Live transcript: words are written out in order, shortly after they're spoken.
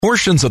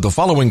Portions of the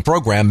following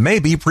program may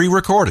be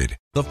pre-recorded.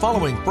 The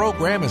following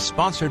program is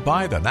sponsored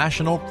by the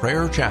National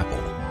Prayer Chapel.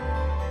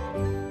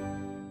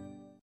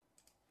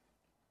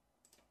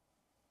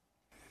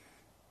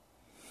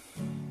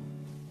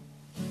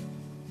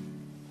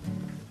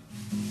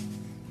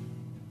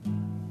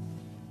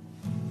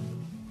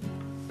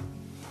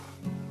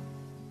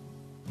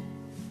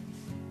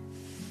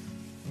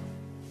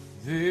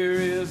 There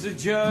is a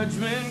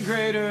judgment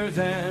greater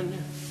than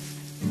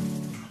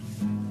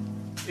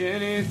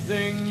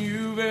anything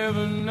you've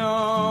ever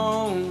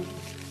known.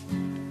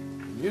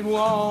 It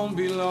won't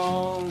be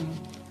long.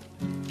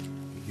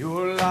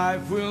 Your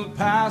life will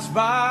pass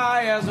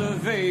by as a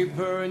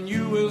vapor, and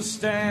you will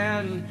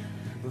stand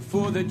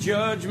before the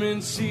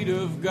judgment seat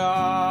of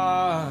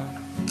God.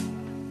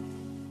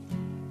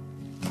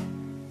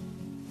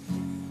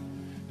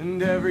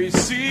 And every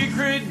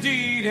secret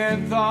deed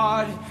and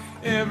thought,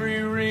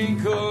 every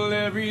wrinkle,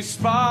 every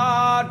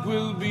spot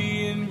will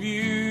be in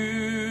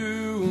view.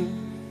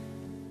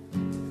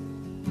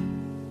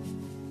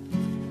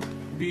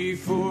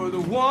 Before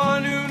the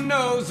one who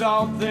knows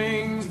all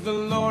things, the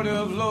Lord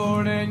of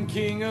Lords and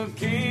King of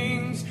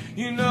Kings,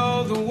 you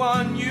know, the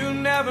one you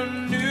never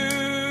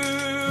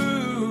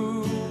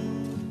knew.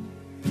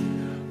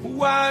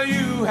 While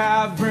you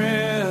have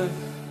breath,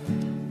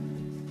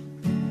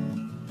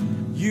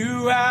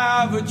 you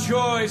have a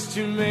choice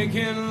to make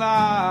in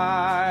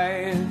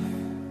life.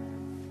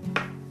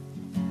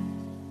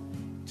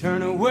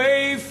 Turn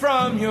away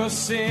from your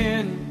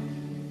sin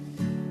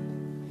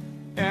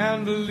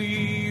and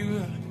believe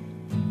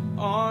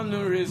on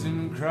the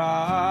risen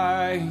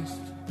Christ.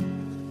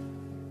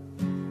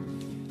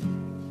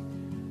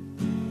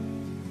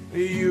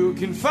 You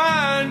can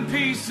find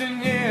peace in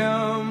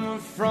Him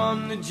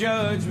from the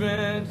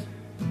judgment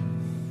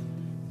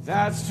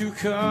that's to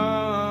come.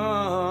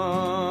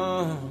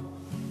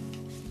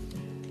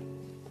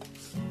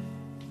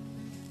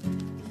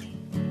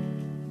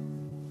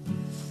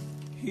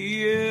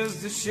 He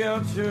is the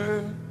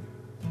shelter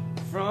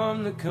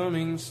from the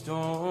coming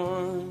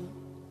storm.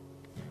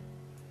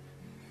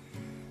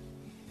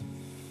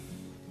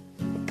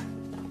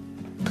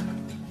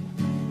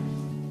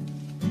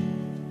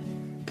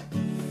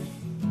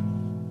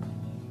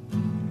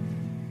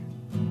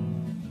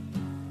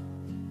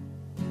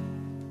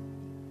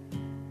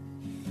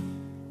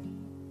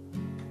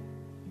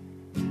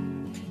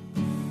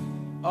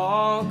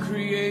 All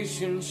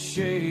creation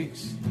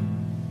shakes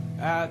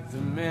at the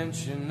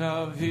mention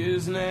of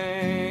His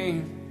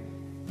name.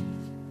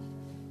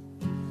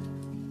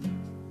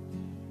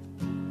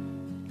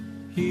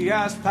 He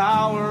has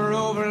power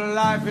over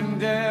life and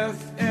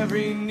death.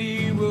 Every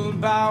knee will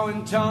bow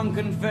and tongue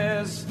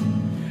confess.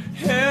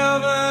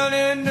 Heaven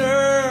and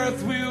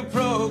earth will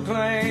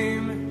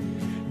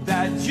proclaim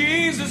that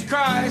Jesus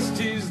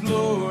Christ is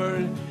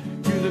Lord.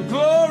 To the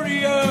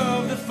glory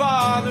of the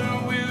Father,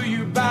 will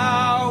you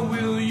bow?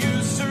 Will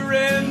you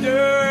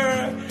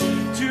surrender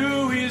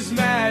to His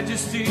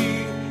majesty?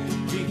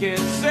 He can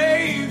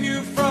save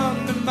you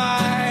from the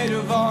might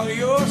of all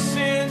your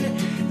sin.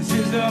 This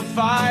is the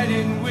fight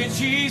in which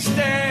He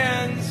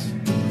stands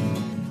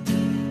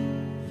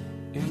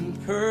in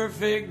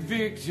perfect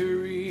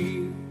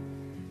victory.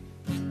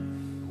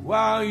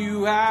 While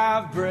you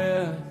have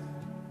breath,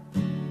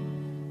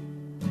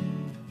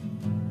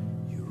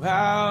 you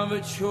have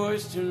a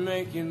choice to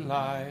make in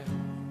life.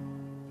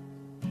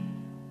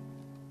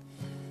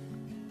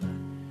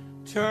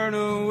 Turn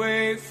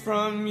away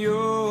from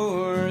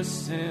your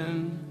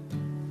sin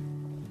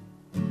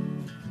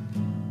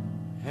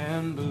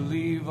and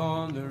believe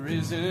on the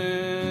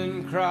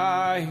risen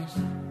Christ.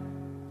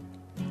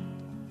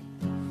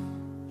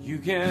 You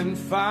can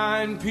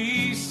find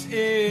peace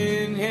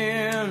in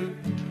Him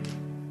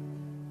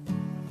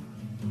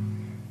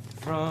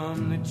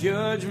from the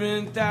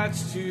judgment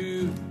that's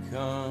to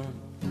come.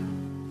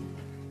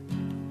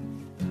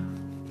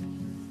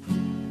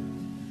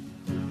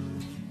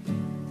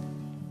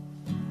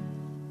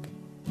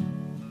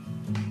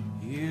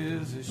 He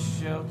is a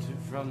shelter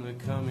from the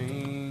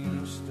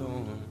coming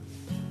storm.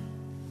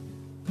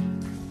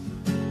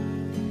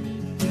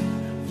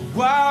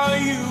 While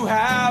you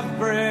have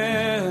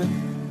breath,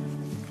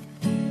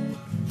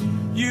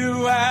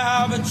 you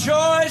have a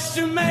choice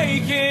to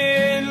make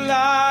in life.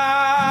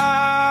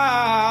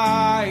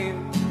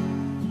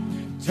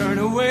 Turn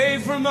away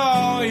from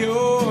all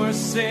your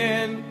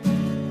sin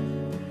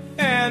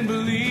and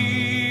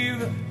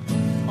believe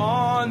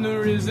on the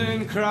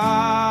risen Christ.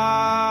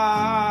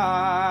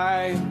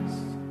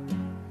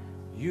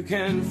 You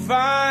can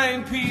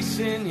find peace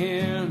in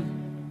Him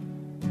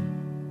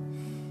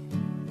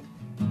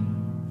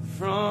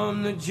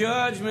from the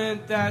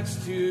judgment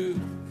that's to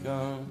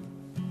come.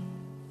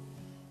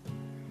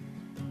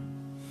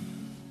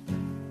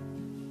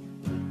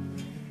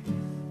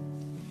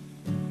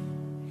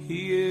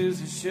 He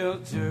is a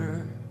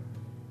shelter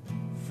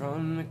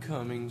from the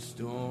coming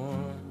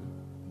storm.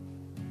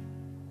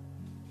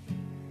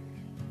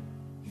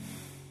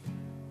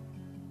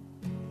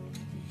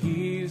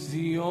 He's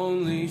the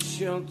only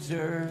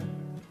shelter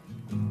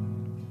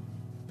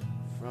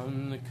from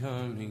from the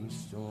coming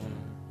storm.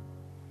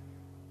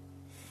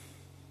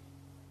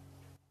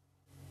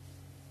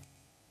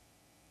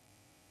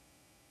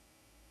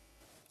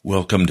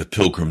 Welcome to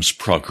Pilgrim's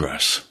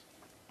Progress.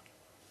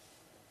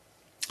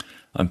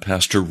 I'm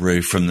Pastor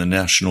Ray from the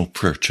National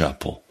Prayer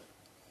Chapel.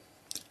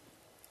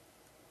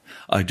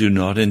 I do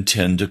not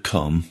intend to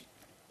come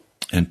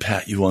and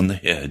pat you on the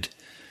head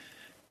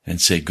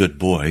and say, good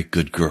boy,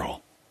 good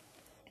girl.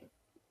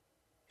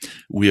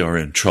 We are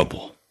in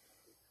trouble,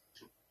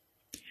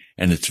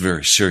 and it's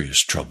very serious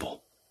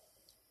trouble.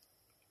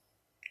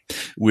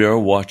 We are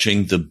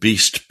watching the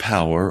beast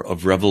power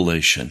of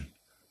Revelation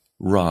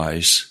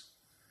rise,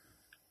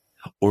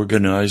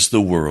 organize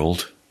the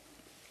world,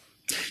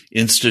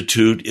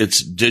 institute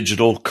its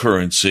digital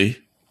currency,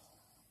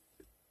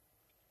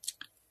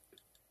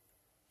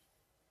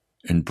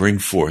 and bring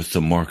forth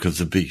the mark of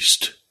the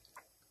beast.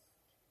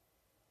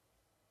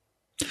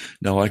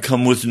 Now, I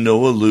come with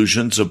no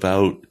illusions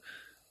about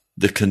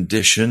the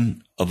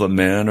condition of a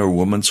man or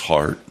woman's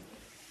heart.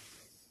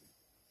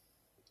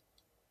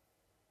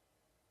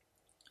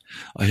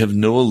 I have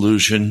no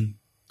illusion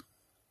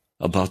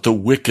about the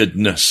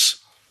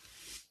wickedness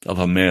of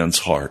a man's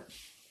heart,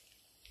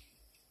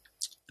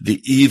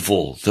 the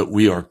evil that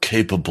we are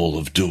capable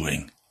of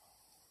doing,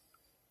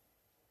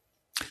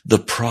 the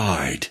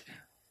pride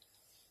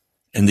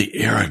and the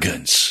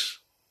arrogance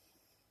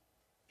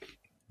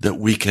that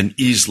we can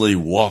easily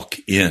walk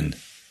in,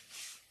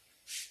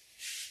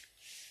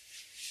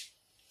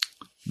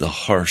 the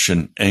harsh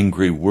and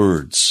angry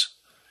words,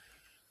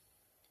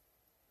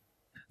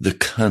 the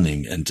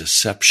cunning and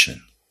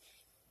deception.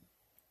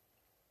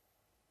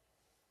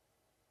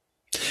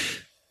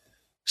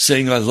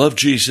 Saying, I love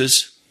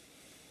Jesus,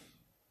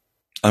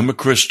 I'm a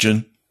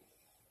Christian,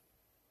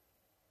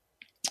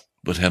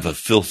 but have a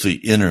filthy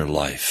inner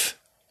life,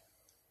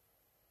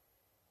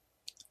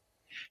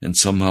 and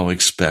somehow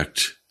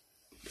expect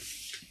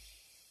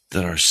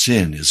that our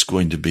sin is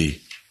going to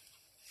be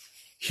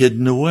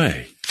hidden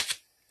away.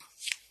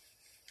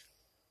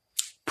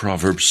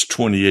 Proverbs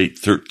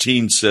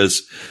 28:13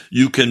 says,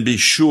 you can be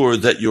sure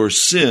that your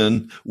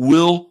sin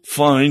will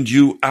find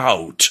you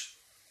out.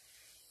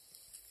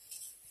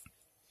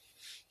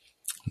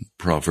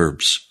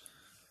 Proverbs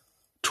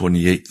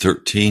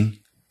 28:13.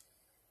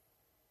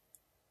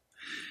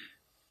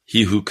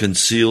 He who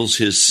conceals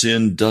his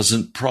sin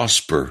doesn't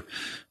prosper,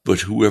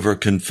 but whoever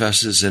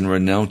confesses and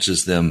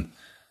renounces them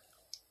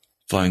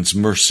finds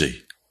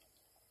mercy.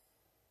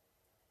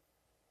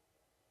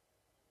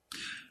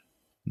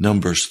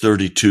 Numbers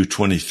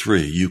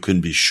 32:23. You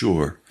can be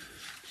sure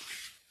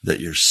that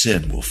your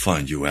sin will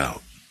find you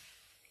out.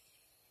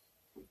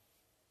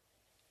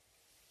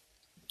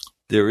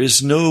 There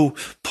is no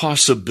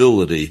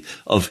possibility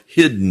of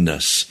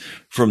hiddenness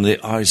from the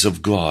eyes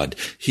of God.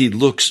 He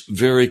looks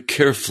very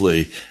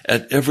carefully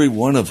at every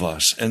one of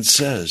us and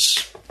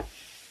says,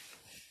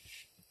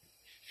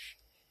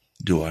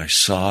 do I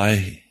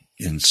sigh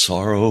in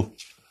sorrow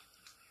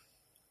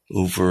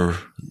over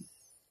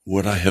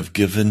what I have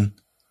given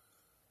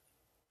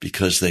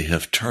because they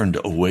have turned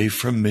away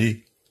from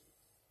me?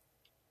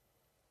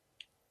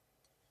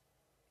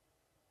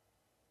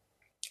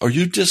 Are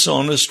you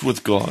dishonest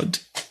with God?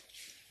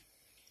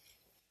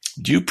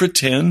 Do you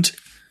pretend?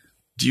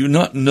 Do you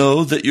not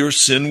know that your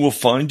sin will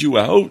find you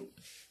out?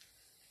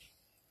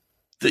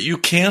 That you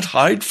can't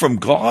hide from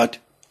God?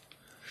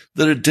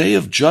 That a day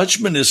of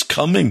judgment is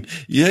coming?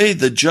 Yea,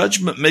 the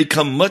judgment may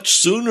come much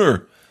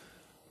sooner.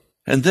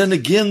 And then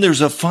again,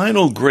 there's a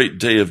final great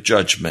day of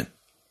judgment.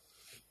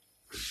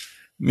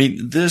 I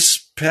mean, this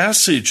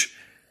passage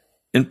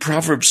in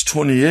Proverbs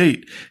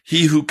 28,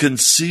 he who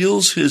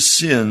conceals his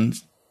sin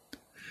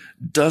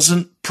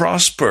doesn't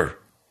prosper,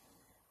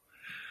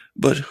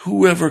 but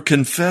whoever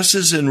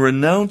confesses and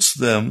renounces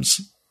them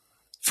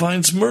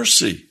finds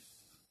mercy.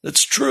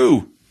 That's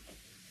true.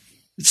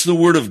 It's the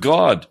word of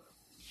God.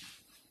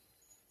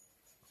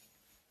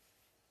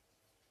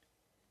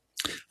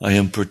 I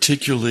am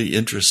particularly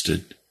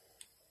interested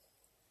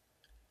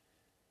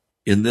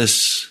in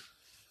this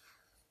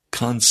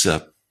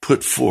concept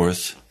put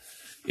forth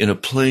in a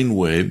plain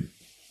way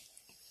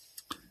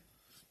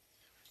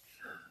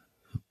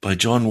by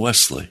John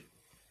Wesley.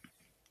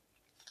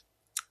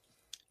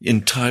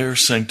 Entire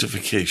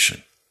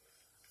sanctification.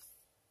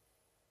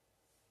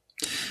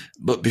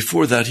 But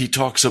before that, he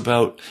talks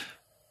about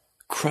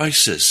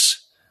crisis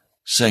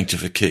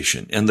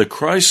sanctification. And the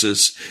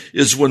crisis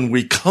is when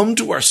we come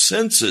to our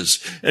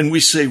senses and we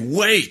say,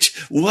 wait,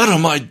 what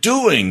am I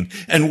doing?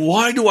 And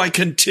why do I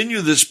continue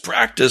this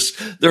practice?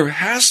 There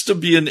has to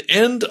be an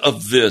end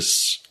of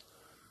this.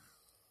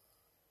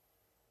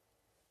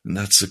 And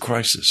that's the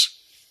crisis,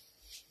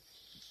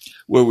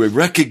 where we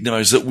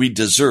recognize that we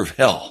deserve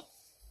hell,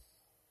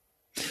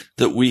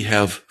 that we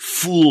have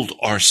fooled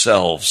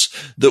ourselves,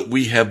 that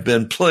we have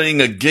been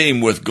playing a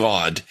game with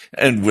God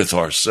and with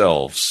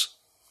ourselves.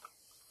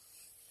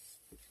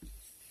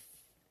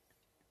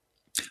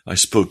 I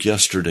spoke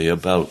yesterday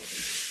about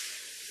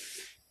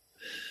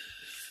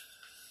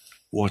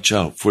watch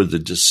out for the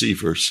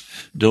deceivers.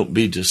 Don't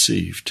be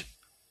deceived.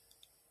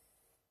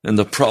 And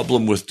the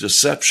problem with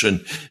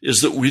deception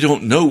is that we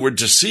don't know we're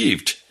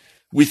deceived.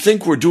 We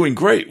think we're doing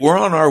great. We're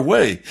on our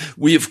way.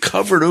 We have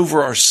covered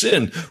over our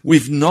sin.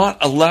 We've not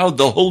allowed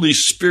the Holy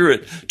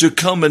Spirit to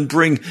come and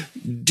bring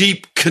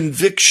deep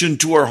conviction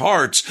to our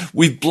hearts.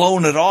 We've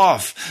blown it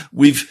off.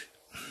 We've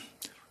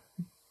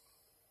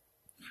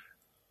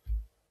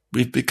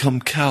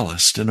become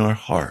calloused in our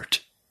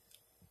heart.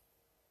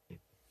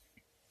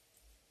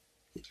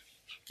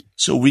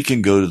 So we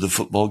can go to the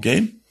football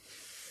game.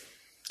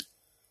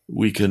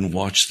 We can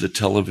watch the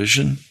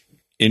television,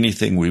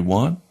 anything we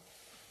want.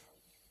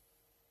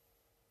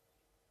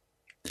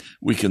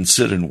 We can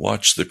sit and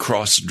watch the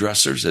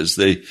cross-dressers as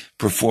they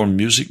perform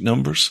music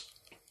numbers.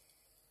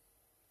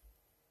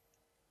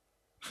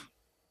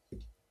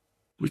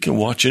 We can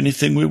watch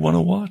anything we want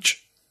to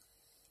watch.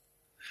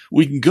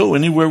 We can go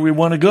anywhere we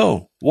want to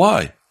go.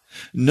 Why?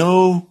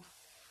 No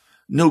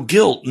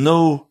guilt,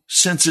 no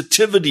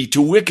sensitivity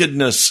to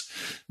wickedness,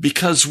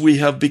 because we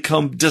have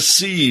become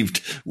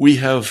deceived.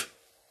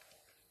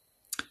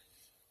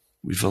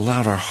 We've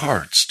allowed our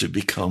hearts to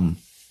become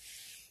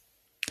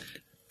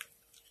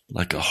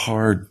like a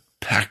hard,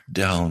 packed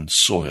down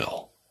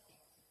soil.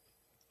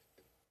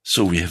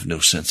 So we have no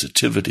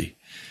sensitivity.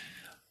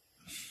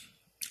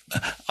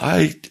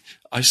 I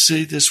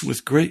say this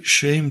with great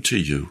shame to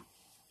you.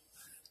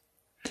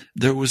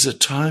 There was a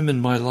time in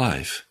my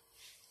life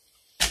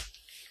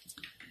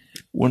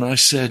when I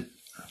said,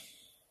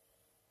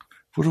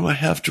 what do I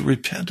have to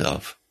repent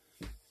of?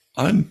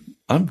 I'm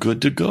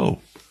good to go.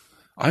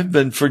 I've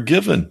been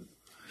forgiven.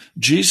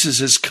 Jesus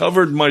has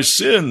covered my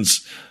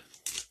sins.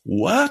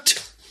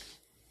 What?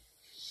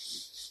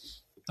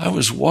 I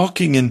was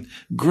walking in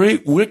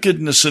great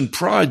wickedness and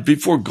pride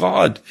before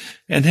God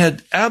and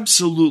had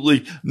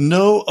absolutely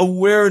no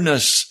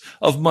awareness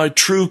of my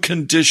true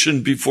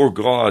condition before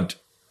God.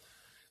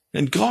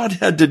 And God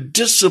had to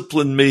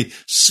discipline me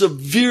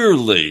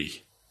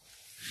severely,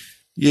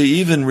 yea,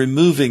 even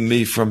removing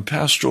me from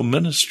pastoral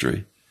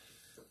ministry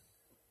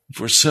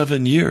for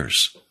 7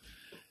 years.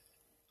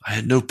 I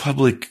had no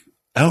public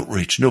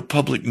outreach, no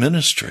public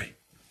ministry.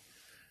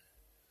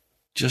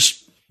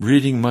 Just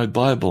reading my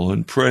Bible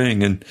and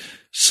praying and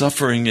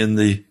suffering in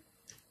the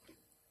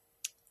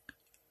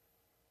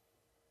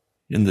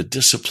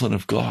discipline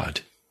of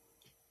God.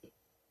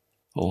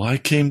 Oh, I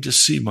came to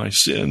see my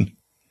sin.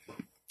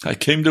 I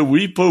came to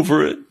weep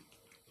over it.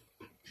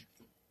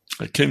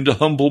 I came to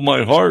humble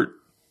my heart.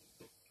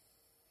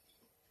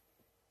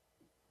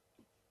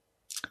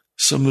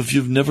 Some of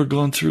you have never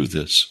gone through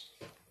this.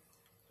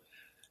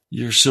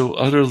 You're so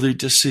utterly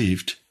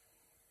deceived.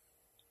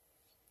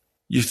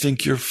 You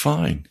think you're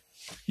fine.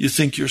 You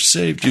think you're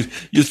saved.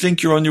 You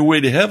think you're on your way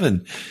to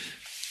heaven.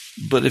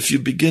 But if you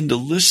begin to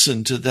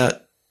listen to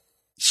that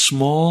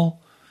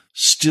small,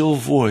 still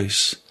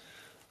voice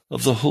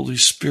of the Holy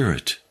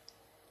Spirit,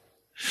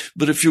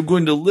 but if you're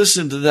going to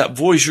listen to that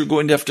voice, you're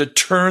going to have to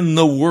turn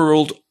the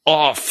world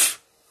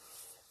off.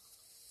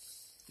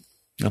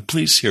 Now,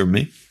 please hear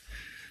me.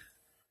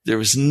 There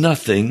is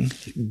nothing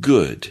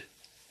good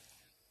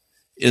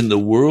in the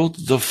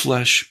world, the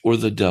flesh, or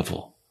the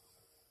devil.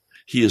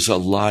 He is a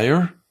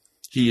liar.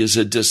 He is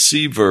a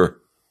deceiver.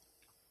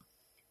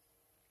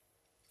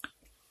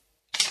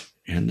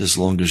 And as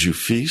long as you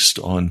feast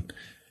on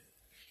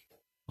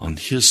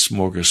his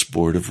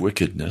smorgasbord of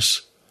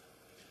wickedness,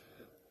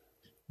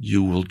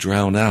 you will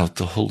drown out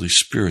the Holy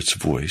Spirit's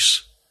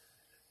voice,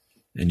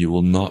 and you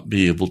will not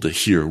be able to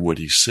hear what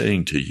he's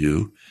saying to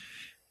you,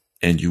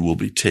 and you will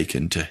be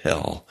taken to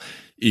hell,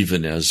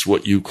 even as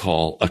what you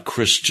call a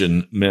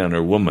Christian man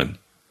or woman,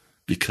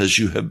 because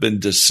you have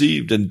been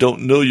deceived and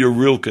don't know your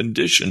real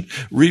condition.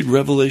 Read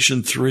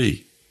Revelation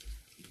 3.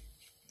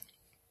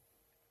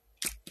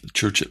 The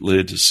church at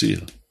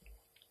Laodicea.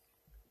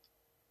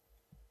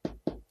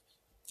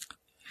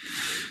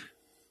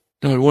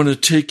 Now I want to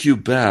take you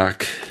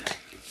back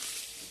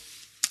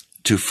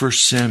to 1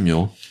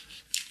 Samuel,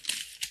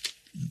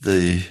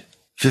 the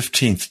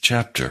 15th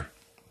chapter.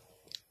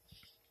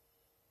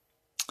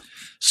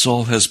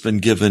 Saul has been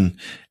given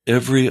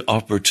every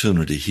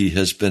opportunity. He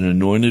has been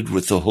anointed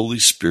with the Holy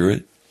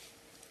Spirit.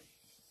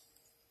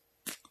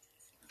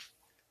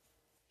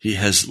 He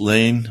has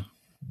lain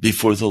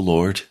before the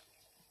Lord.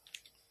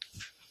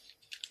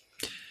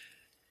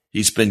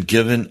 He's been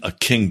given a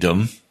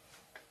kingdom.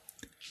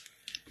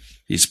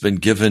 He's been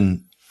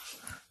given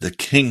the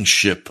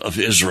kingship of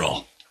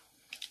Israel.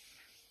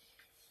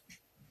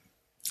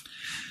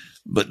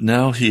 But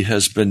now he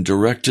has been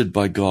directed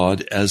by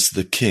God as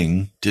the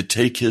king to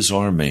take his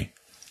army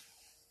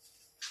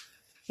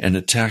and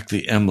attack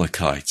the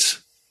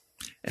Amalekites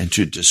and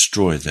to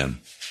destroy them.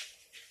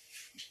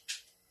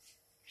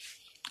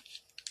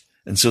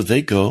 And so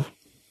they go,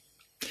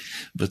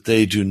 but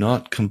they do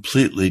not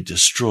completely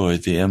destroy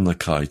the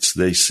Amalekites.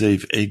 They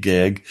save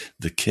Agag,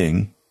 the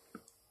king,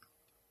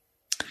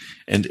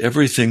 and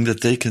everything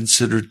that they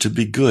considered to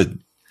be good.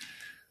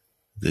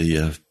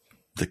 The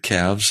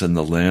calves and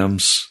the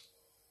lambs,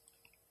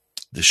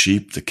 the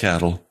sheep, the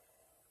cattle.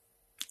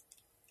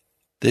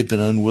 They've been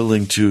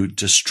unwilling to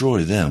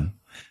destroy them.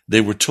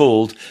 They were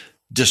told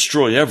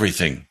destroy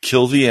everything,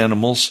 kill the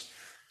animals,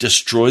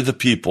 destroy the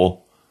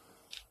people.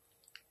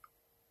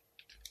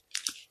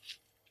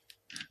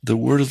 The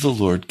word of the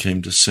Lord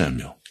came to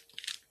Samuel.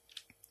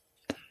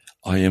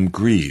 I am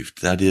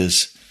grieved. That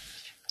is,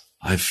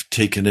 I've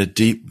taken a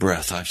deep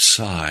breath. I've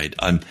sighed.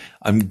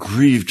 I'm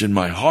grieved in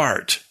my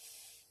heart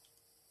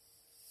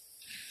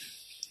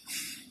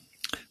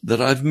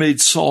that I've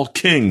made Saul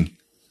king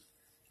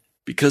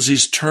because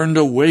he's turned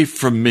away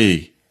from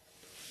me.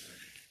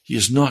 He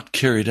has not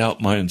carried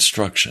out my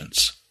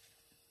instructions.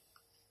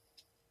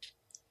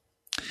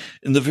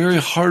 In the very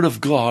heart of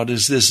God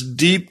is this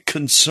deep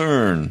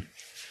concern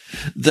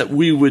that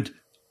we would,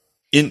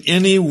 in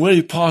any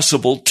way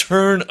possible,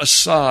 turn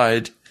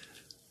aside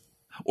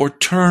or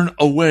turn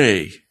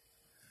away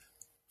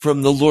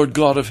from the Lord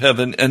God of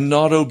heaven and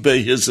not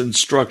obey his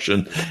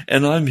instruction.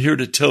 And I'm here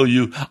to tell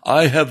you,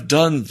 I have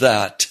done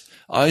that.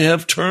 I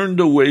have turned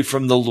away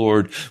from the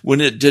Lord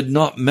when it did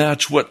not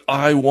match what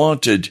I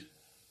wanted.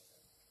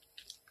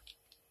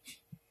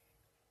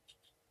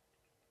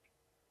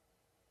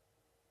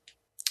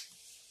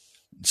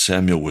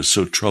 Samuel was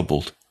so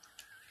troubled,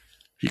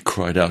 he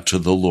cried out to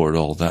the Lord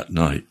all that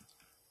night.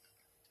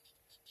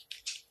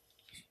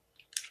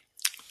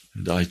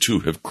 And I too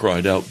have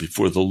cried out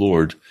before the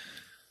Lord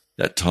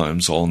at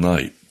times all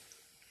night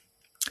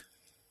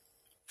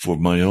for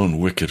my own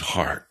wicked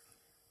heart.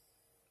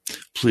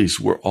 Please,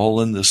 we're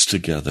all in this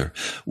together.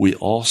 We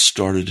all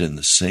started in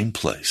the same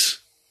place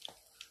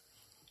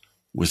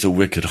with a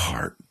wicked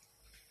heart.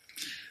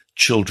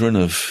 Children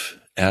of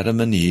Adam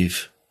and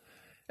Eve,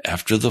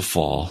 after the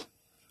fall,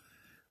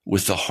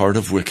 with the heart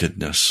of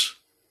wickedness.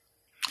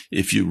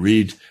 If you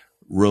read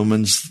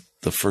Romans,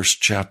 the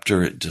first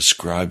chapter, it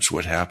describes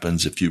what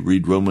happens. If you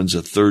read Romans,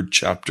 the third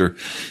chapter,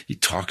 he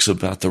talks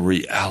about the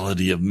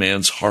reality of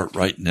man's heart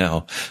right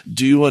now.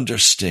 Do you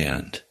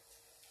understand?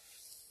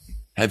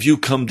 Have you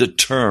come to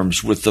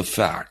terms with the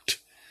fact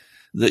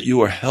that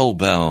you are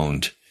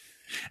hell-bound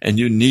and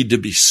you need to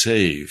be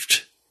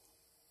saved?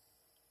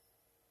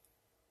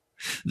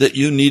 That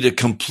you need a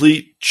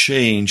complete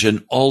change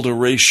and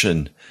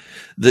alteration,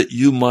 that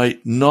you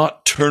might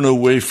not turn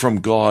away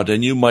from God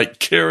and you might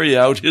carry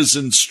out his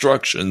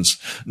instructions,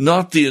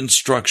 not the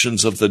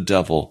instructions of the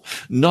devil,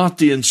 not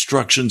the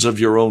instructions of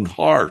your own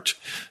heart,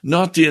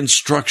 not the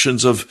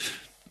instructions of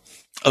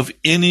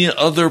any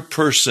other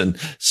person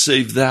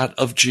save that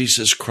of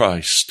Jesus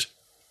Christ.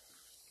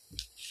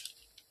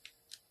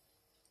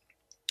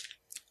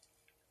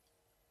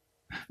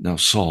 Now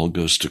Saul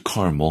goes to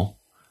Carmel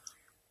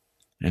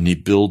and he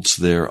builds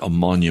there a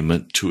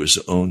monument to his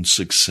own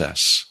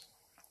success.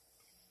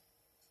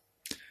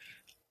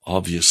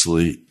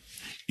 Obviously,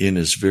 in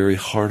his very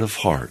heart of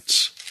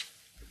hearts,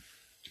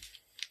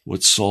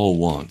 what Saul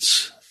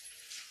wants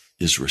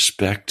is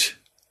respect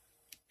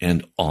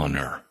and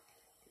honor.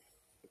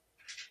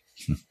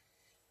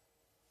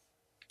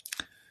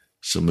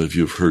 Some of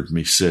you have heard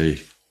me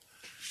say,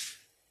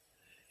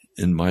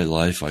 in my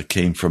life, I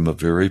came from a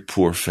very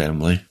poor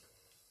family.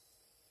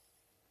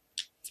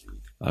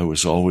 I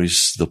was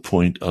always the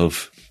point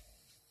of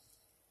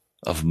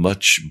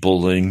much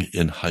bullying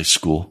in high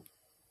school.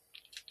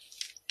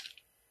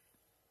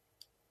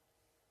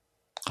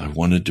 I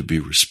wanted to be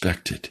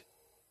respected,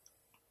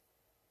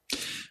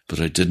 but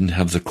I didn't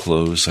have the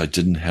clothes. I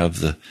didn't have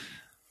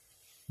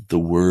the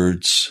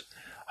words.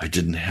 I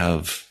didn't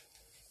have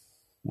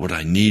what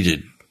I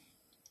needed.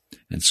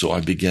 And so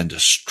I began to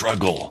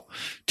struggle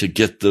to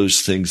get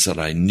those things that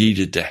I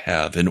needed to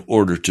have in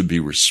order to be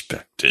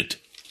respected.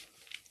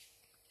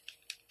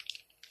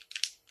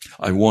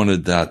 I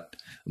wanted that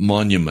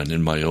monument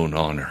in my own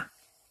honor.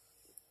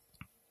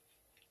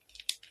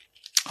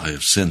 I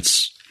have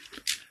since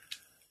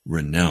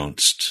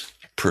renounced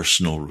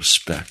personal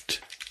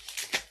respect.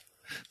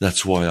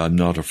 That's why I'm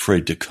not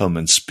afraid to come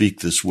and speak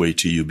this way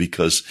to you,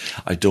 because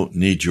I don't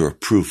need your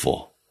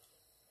approval.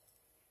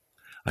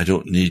 I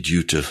don't need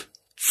you to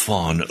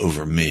fawn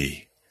over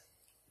me.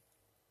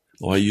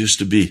 Oh, I used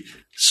to be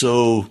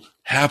so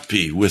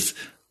happy with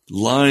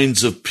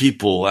lines of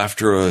people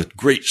after a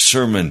great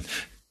sermon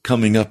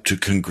coming up to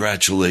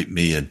congratulate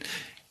me and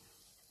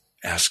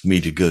ask me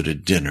to go to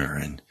dinner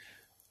and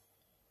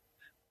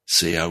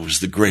say I was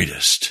the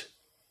greatest.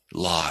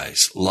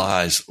 Lies,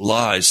 lies,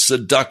 lies,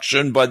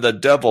 seduction by the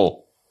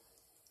devil.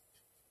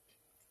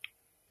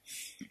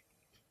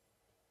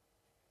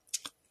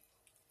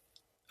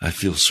 I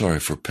feel sorry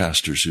for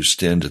pastors who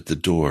stand at the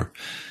door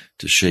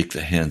to shake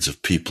the hands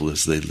of people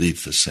as they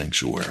leave the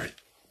sanctuary.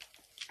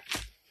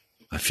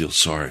 I feel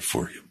sorry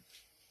for you.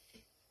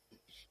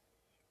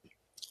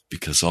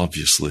 Because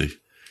obviously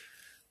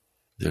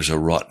there's a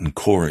rotten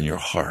core in your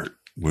heart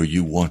where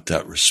you want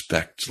that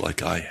respect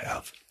like I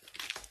have.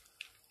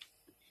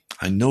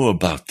 I know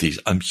about these.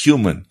 I'm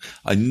human.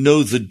 I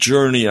know the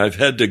journey I've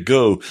had to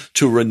go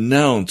to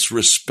renounce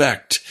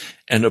respect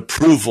and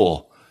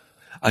approval.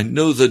 I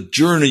know the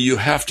journey you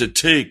have to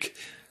take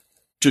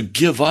to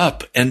give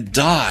up and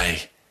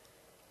die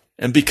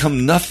and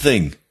become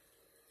nothing.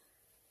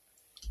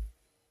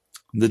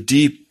 The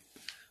deep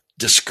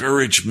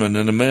discouragement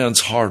in a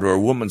man's heart or a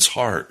woman's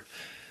heart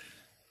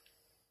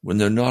when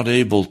they're not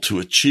able to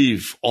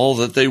achieve all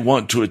that they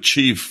want to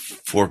achieve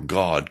for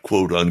God,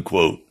 quote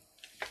unquote.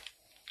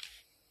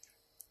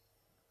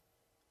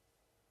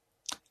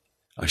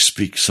 I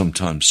speak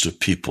sometimes to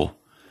people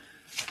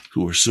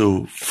who are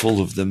so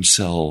full of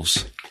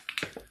themselves.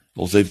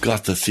 Well, they've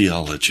got the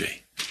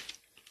theology.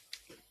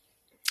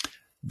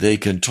 They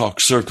can talk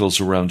circles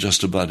around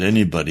just about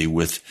anybody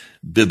with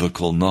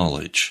biblical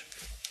knowledge.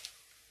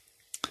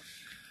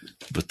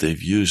 But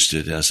they've used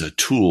it as a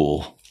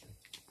tool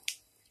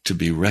to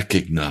be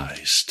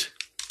recognized,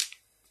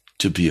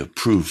 to be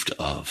approved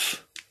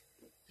of.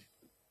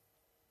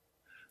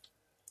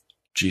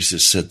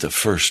 Jesus said the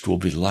first will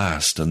be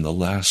last and the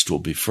last will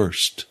be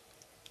first.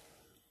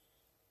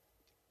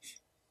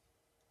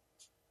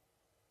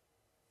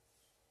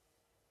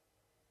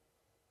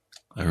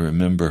 I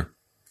remember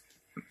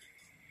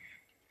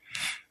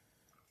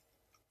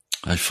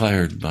I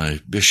fired my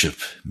bishop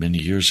many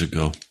years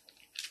ago.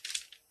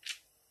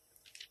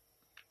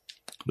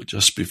 But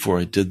just before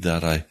I did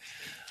that,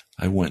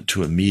 I went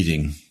to a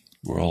meeting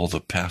where all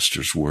the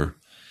pastors were.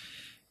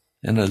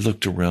 And I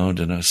looked around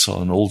and I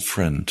saw an old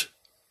friend.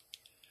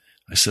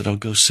 I said, I'll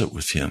go sit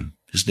with him.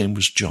 His name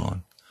was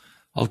John.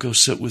 I'll go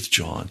sit with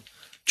John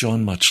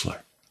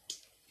Muchler.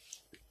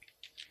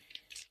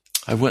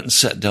 I went and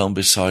sat down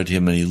beside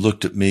him, and he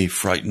looked at me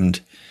frightened.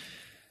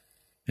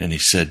 And he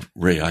said,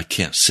 Ray, I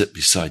can't sit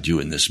beside you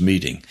in this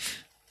meeting.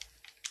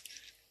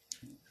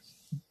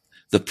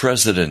 The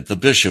president, the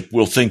bishop,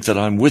 will think that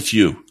I'm with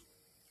you.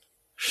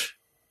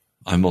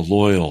 I'm a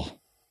loyal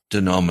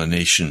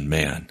denomination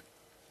man.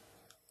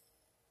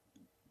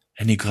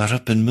 And he got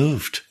up and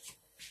moved.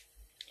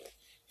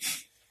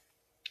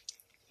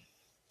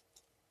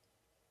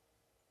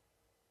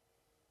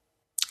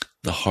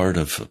 The heart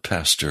of a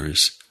pastor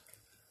is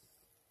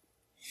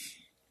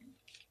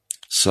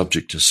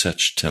subject to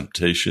such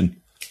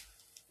temptation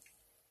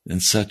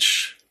and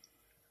such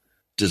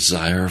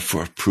desire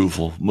for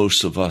approval.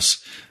 Most of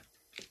us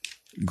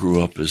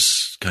grew up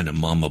as kind of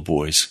mama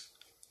boys.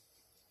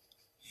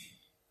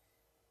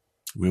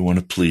 We want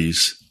to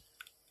please.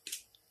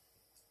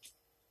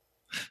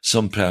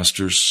 Some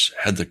pastors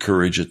had the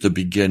courage at the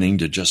beginning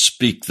to just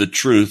speak the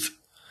truth,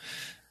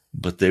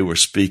 but they were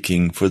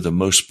speaking, for the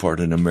most part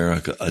in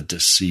America, a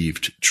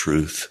deceived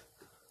truth.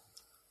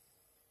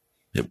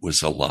 It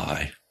was a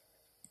lie.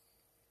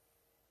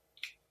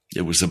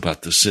 It was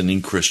about the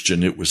sinning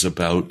Christian. It was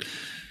about,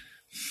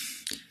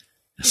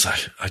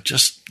 I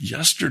just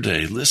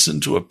yesterday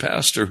listened to a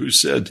pastor who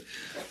said,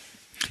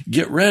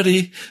 get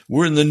ready,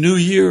 we're in the new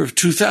year of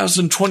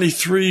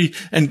 2023,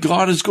 and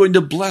God is going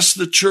to bless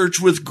the church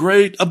with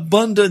great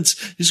abundance.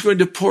 He's going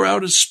to pour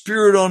out His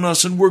Spirit on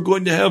us, and we're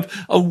going to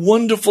have a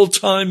wonderful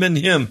time in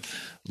Him.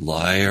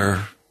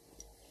 Liar.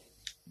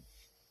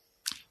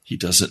 He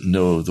doesn't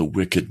know the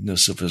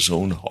wickedness of his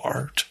own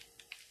heart.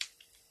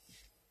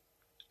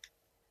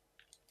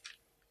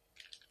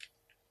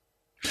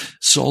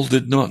 Saul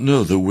did not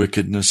know the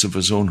wickedness of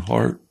his own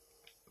heart.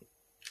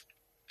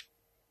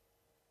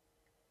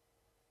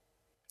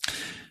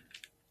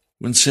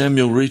 When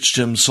Samuel reached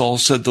him, Saul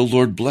said, the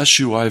Lord bless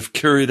you. I've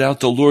carried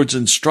out the Lord's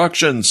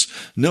instructions.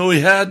 No,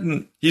 he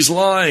hadn't. He's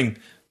lying,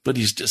 but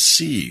he's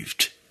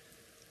deceived.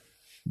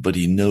 But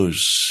he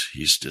knows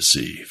he's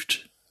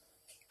deceived.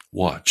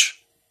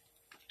 Watch.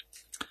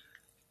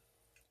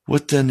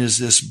 What then is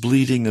this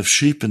bleating of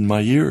sheep in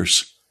my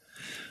ears?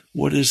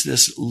 What is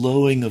this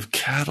lowing of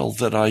cattle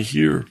that I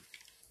hear?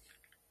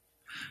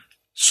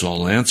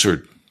 Saul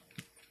answered,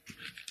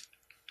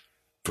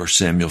 1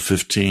 Samuel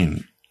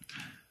 15,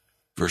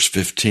 verse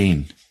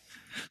 15,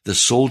 the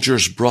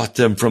soldiers brought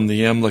them from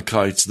the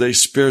Amalekites. They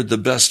spared the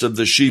best of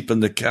the sheep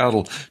and the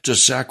cattle to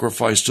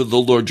sacrifice to the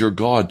Lord your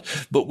God,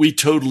 but we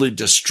totally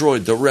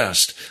destroyed the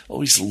rest.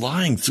 Oh, he's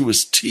lying through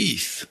his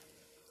teeth.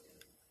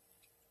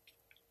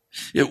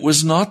 It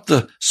was not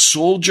the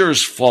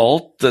soldiers'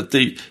 fault that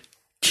the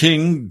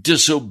king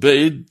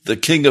disobeyed the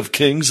King of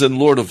Kings and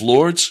Lord of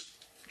Lords.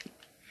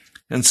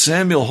 And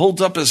Samuel holds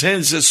up his hand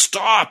and says,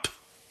 stop!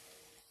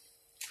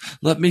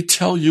 Let me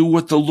tell you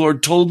what the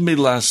Lord told me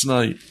last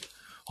night.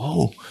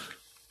 Oh,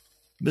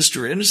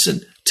 Mr.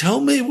 Innocent,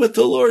 tell me what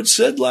the Lord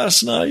said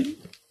last night.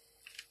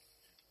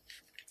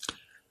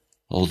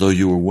 Although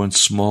you were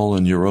once small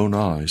in your own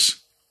eyes,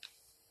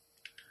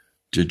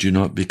 did you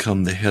not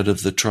become the head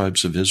of the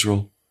tribes of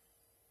Israel?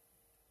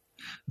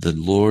 The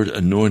Lord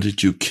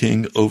anointed you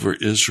king over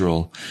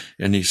Israel,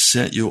 and He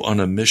sent you on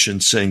a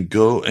mission saying,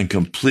 go and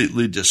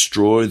completely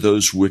destroy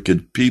those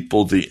wicked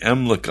people, the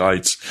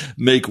Amalekites.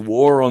 Make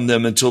war on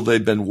them until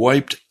they've been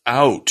wiped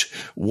out.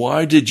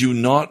 Why did you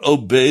not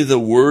obey the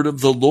word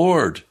of the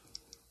Lord?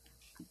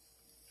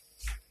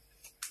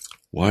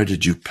 Why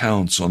did you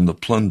pounce on the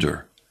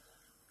plunder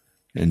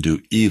and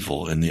do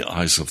evil in the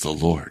eyes of the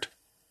Lord?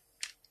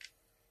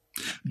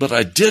 But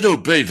I did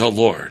obey the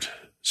Lord,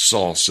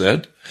 Saul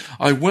said.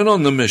 I went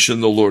on the mission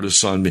the Lord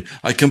assigned me.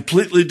 I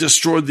completely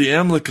destroyed the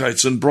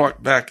Amalekites and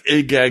brought back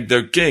Agag,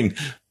 their king.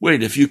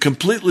 Wait, if you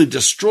completely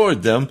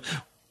destroyed them,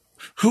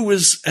 who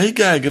is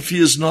Agag if he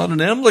is not an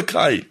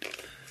Amalekite?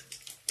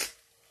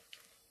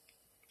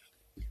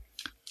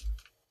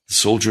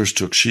 soldiers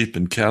took sheep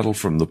and cattle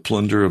from the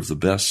plunder of the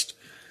best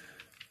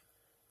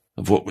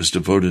of what was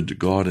devoted to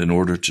God in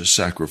order to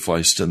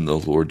sacrifice to the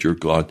Lord your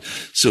God.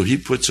 So he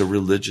puts a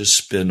religious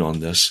spin on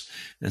this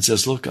and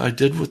says, look, I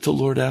did what the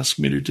Lord asked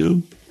me to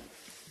do.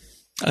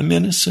 I'm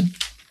innocent.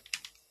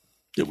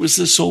 It was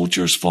the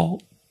soldier's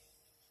fault.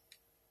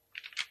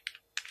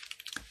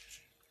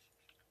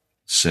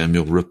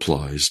 Samuel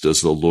replies, does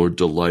the Lord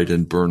delight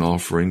in burnt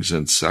offerings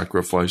and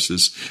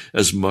sacrifices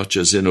as much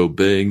as in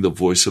obeying the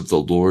voice of the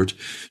Lord?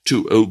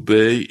 To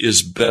obey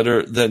is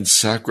better than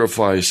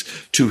sacrifice.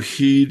 To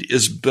heed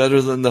is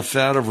better than the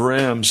fat of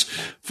rams.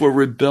 For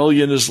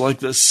rebellion is like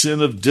the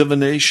sin of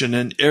divination,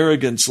 and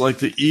arrogance like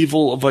the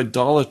evil of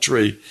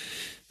idolatry.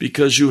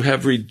 Because you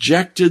have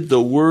rejected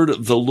the word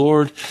of the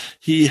Lord,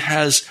 he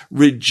has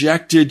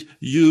rejected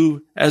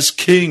you as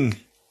king.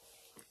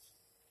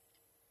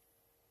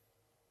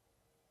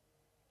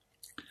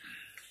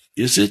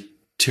 Is it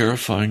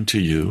terrifying to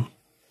you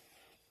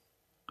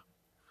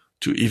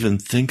to even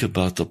think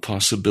about the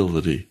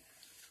possibility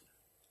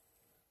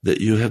that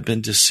you have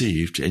been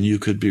deceived and you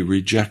could be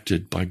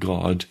rejected by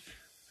God?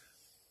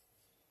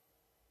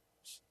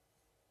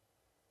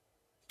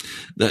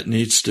 That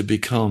needs to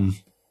become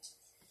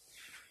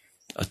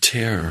a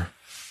terror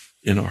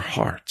in our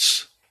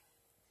hearts,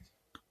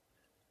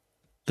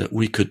 that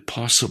we could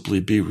possibly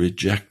be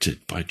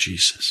rejected by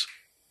Jesus.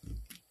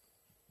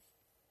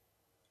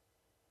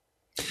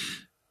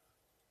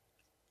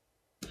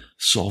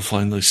 Saul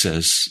finally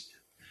says,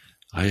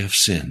 I have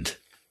sinned.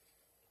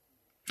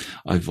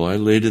 I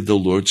violated the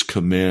Lord's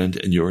command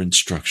and your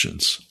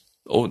instructions.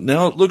 Oh,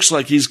 now it looks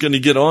like he's going to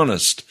get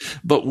honest.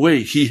 But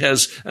wait, he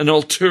has an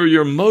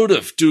ulterior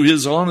motive to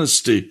his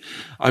honesty.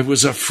 I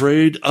was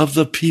afraid of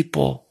the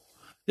people.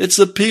 It's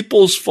the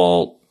people's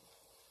fault,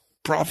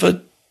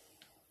 prophet.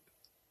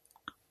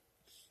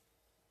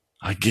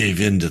 I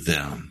gave in to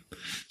them.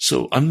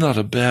 So I'm not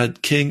a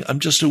bad king. I'm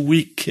just a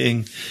weak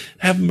king.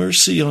 Have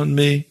mercy on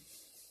me.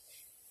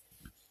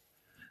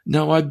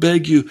 Now I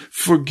beg you,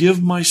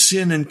 forgive my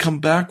sin and come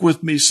back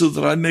with me so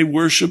that I may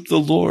worship the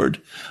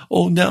Lord.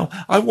 Oh, now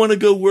I want to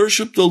go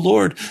worship the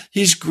Lord.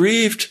 He's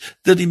grieved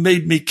that he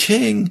made me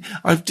king.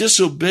 I've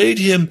disobeyed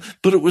him,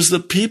 but it was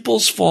the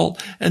people's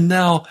fault. And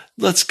now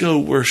let's go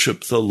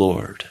worship the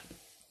Lord.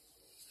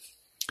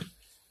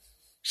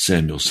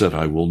 Samuel said,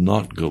 I will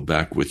not go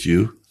back with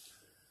you.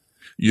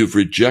 You've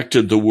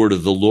rejected the word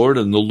of the Lord,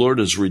 and the Lord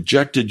has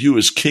rejected you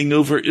as king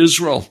over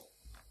Israel.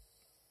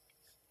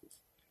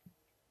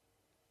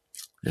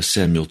 As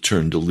Samuel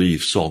turned to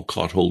leave, Saul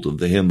caught hold of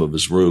the hem of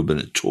his robe, and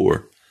it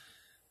tore.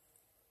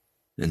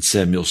 And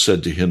Samuel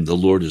said to him, the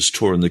Lord has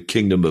torn the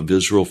kingdom of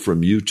Israel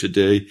from you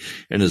today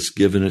and has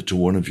given it to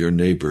one of your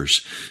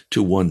neighbors,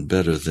 to one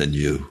better than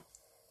you.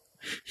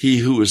 He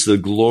who is the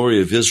glory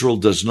of Israel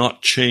does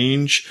not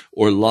change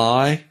or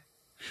lie,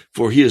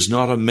 for he is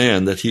not a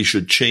man that he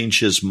should change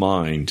his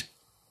mind.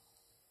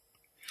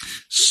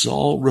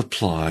 Saul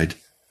replied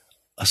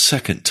a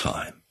second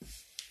time,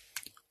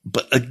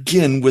 but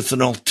again with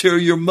an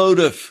ulterior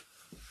motive.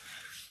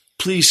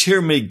 Please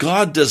hear me.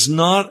 God does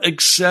not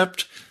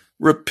accept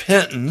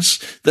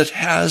repentance that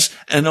has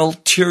an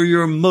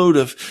ulterior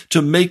motive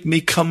to make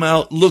me come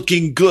out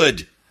looking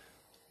good.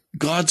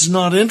 God's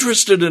not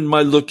interested in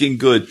my looking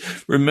good.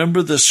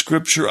 Remember the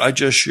scripture I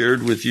just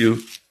shared with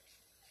you?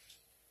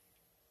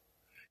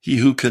 He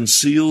who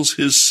conceals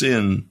his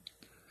sin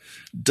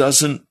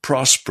doesn't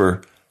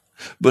prosper,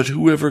 but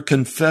whoever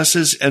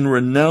confesses and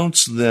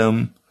renounces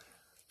them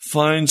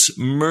finds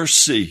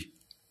mercy.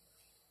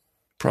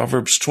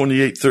 Proverbs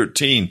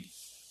 28:13.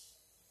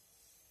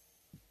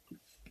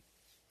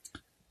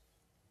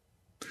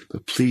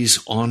 But please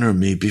honor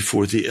me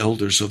before the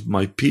elders of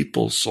my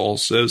people, Saul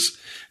says,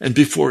 and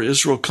before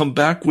Israel. Come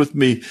back with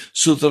me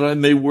so that I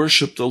may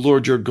worship the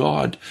Lord your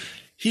God.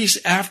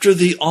 He's after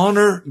the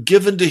honor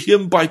given to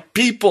him by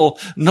people,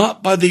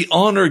 not by the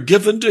honor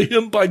given to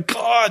him by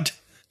God.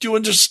 Do you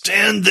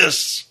understand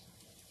this?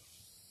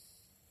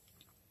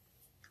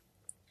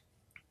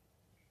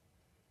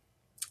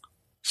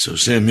 So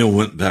Samuel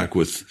went back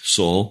with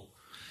Saul,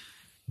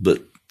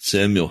 but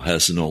Samuel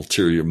has an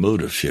ulterior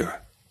motive here.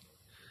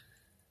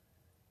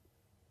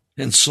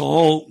 And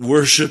Saul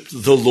worshiped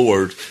the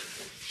Lord.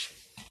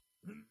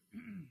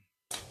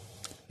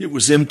 It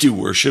was empty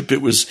worship.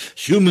 It was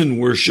human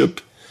worship.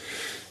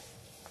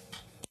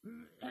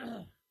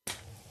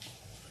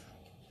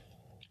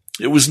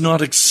 It was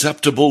not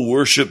acceptable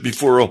worship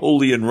before a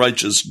holy and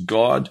righteous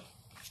God.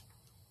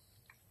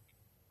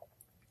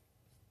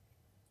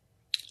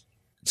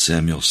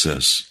 Samuel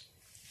says,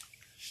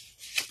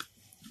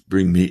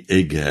 bring me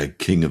Agag,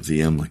 king of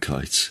the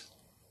Amalekites.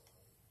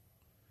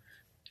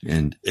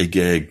 And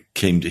Agag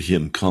came to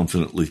him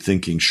confidently,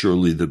 thinking,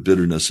 surely the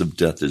bitterness of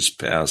death is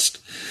past.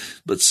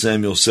 But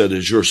Samuel said,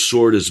 as your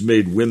sword has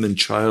made women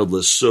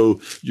childless,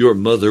 so your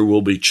mother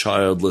will be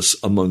childless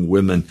among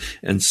women.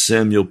 And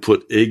Samuel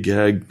put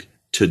Agag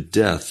to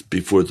death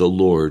before the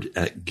Lord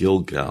at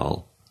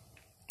Gilgal.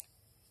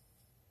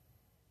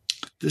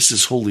 This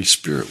is Holy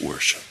Spirit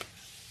worship.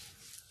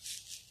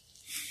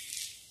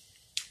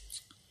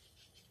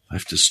 I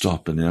have to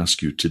stop and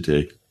ask you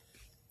today,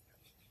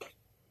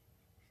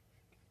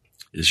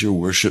 is your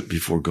worship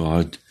before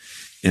God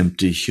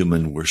empty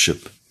human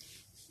worship?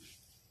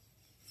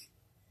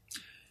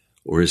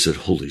 Or is it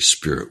Holy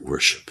Spirit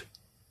worship?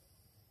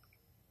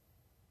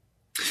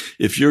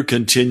 If you're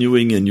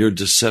continuing in your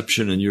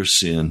deception and your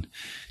sin,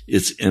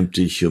 it's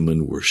empty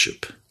human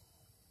worship.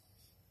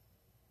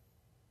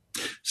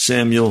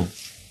 Samuel,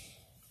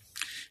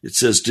 it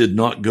says, did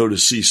not go to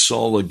see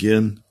Saul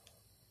again,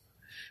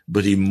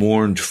 but he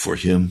mourned for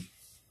him.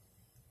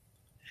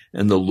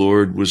 And the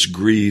Lord was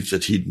grieved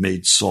that he'd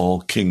made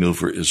Saul king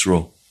over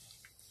Israel.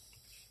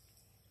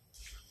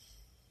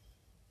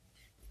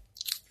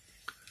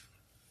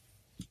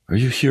 Are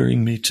you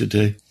hearing me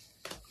today?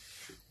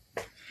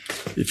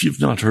 If you've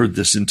not heard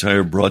this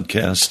entire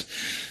broadcast,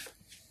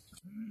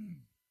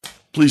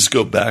 please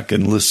go back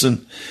and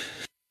listen.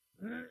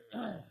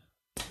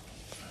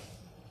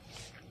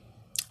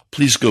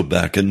 Please go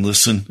back and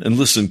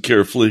listen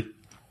carefully.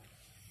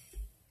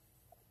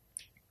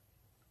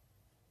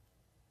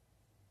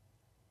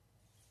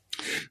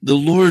 The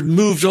Lord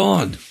moved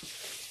on.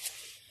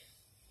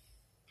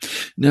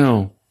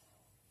 Now,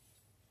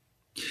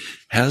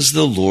 has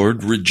the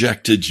Lord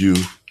rejected you?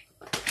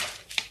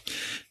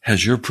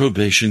 Has your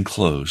probation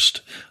closed?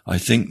 I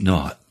think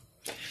not.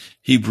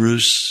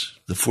 Hebrews,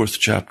 the 4th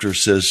chapter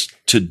says,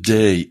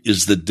 today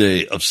is the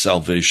day of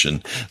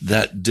salvation.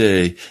 That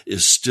day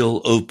is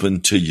still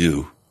open to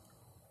you.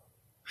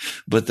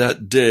 But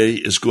that day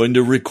is going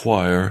to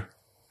require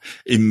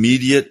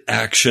immediate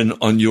action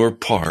on your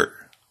part.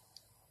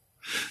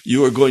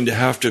 You are going to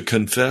have to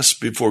confess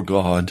before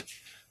God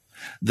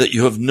that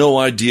you have no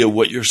idea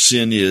what your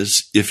sin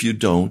is if you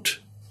don't.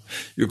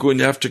 You're going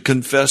to have to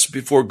confess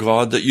before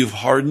God that you've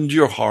hardened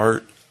your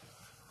heart,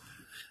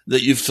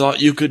 that you've thought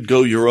you could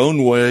go your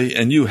own way,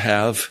 and you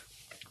have.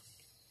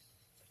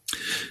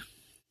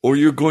 Or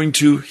you're going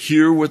to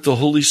hear what the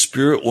Holy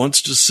Spirit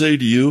wants to say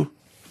to you,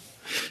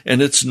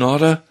 and it's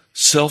not a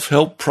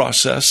self-help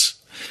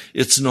process.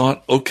 It's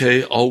not,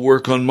 okay, I'll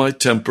work on my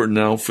temper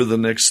now for the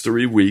next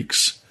 3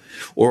 weeks,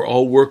 or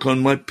I'll work on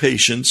my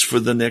patience for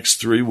the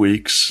next 3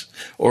 weeks,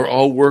 or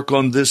I'll work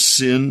on this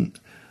sin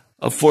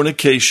of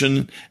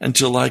fornication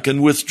until I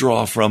can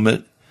withdraw from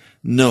it.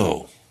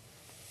 No.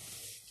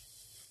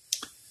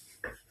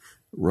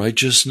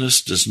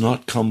 Righteousness does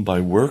not come by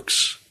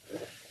works,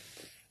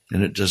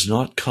 and it does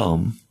not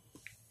come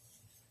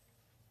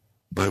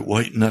by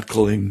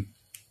white-knuckling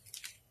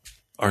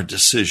our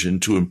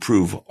decision to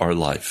improve our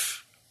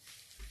life.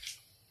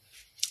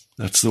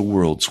 That's the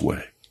world's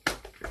way.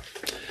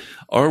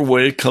 Our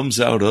way comes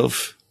out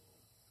of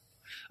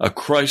a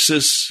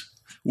crisis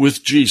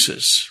with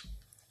Jesus,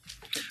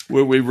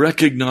 where we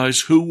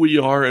recognize who we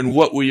are and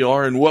what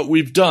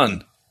we've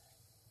done.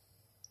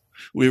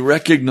 We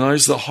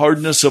recognize the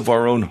hardness of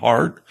our own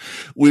heart.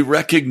 We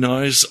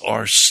recognize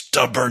our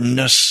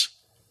stubbornness.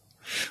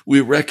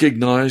 We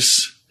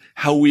recognize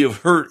how we have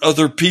hurt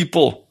other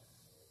people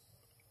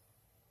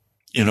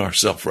in our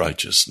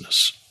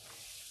self-righteousness.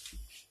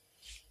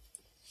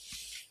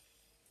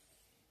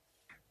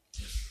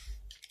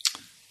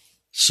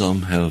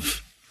 Some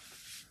have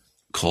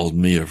called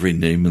me every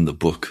name in the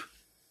book,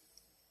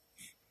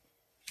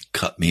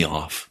 cut me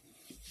off.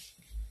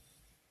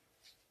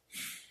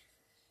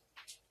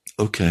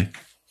 Okay.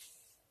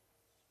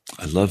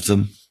 I love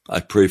them. I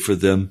pray for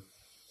them.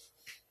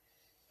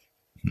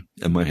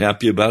 Am I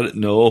happy about it?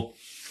 No.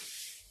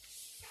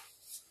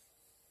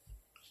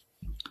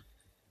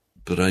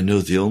 But I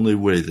know the only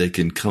way they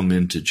can come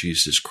into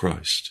Jesus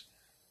Christ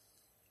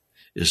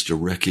is to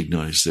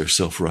recognize their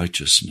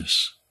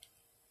self-righteousness.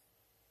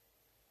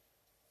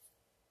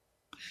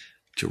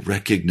 To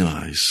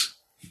recognize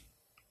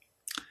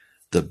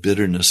the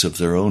bitterness of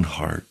their own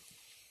heart.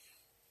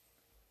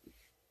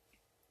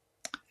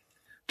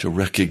 To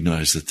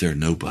recognize that they're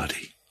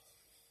nobody.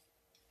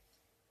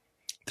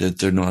 That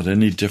they're not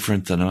any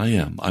different than I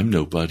am. I'm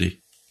nobody.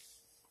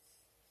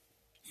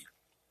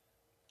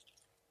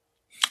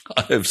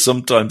 I have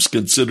sometimes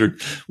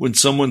considered when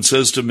someone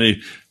says to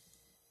me,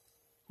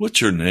 "What's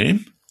your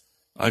name?"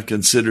 I've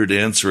considered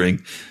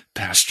answering,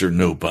 "Pastor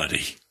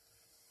Nobody."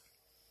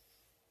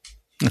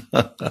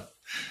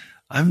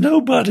 I'm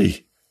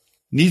nobody.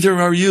 Neither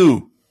are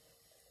you.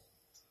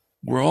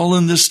 We're all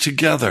in this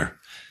together.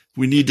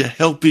 We need to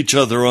help each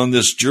other on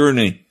this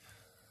journey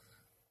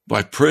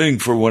by praying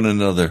for one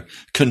another,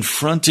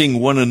 confronting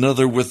one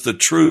another with the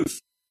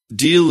truth,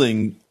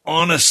 dealing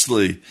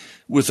honestly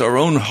with our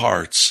own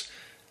hearts.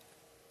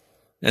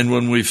 And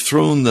when we've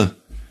thrown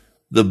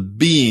the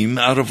beam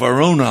out of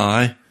our own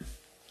eye,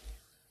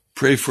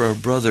 pray for our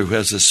brother who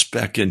has a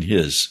speck in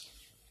his.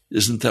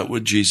 Isn't that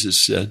what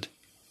Jesus said?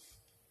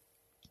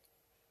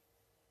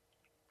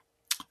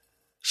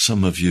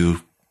 Some of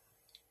you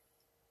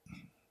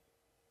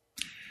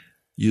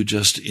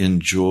just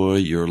enjoy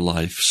your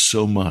life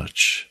so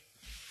much.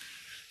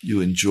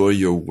 You enjoy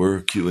your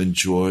work. You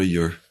enjoy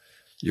your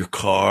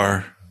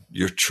car,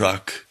 your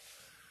truck.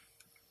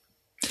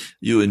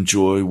 You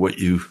enjoy what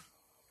you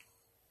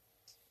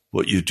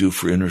do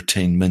for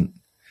entertainment.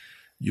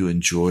 You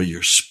enjoy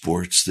your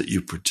sports that you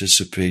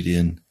participate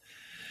in.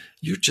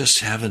 You're just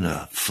having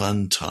a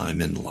fun time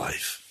in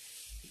life.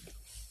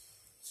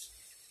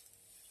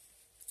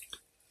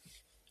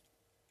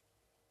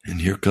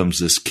 And here comes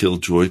this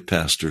killjoy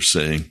pastor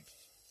saying,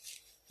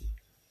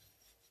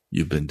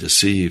 you've been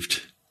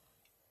deceived.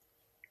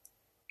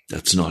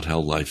 That's not how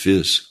life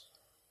is.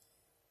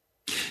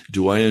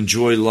 Do I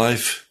enjoy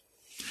life?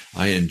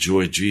 I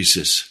enjoy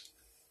Jesus.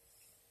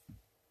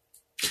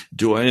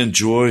 Do I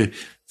enjoy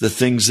the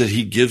things that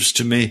he gives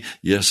to me?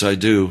 Yes, I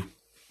do.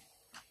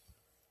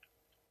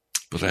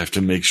 But I have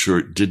to make sure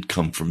it did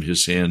come from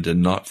his hand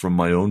and not from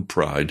my own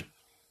pride,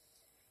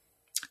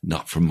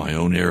 not from my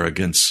own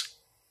arrogance.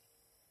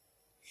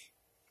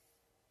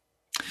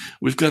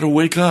 We've got to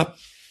wake up.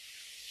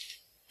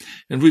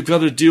 And we've got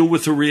to deal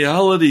with the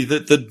reality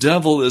that the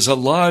devil is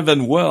alive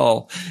and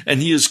well, and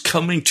he is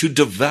coming to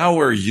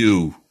devour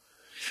you.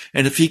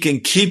 And if he can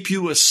keep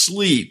you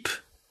asleep,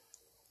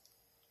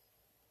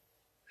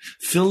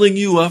 filling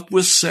you up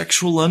with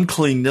sexual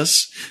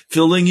uncleanness,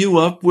 filling you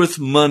up with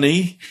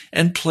money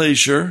and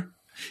pleasure,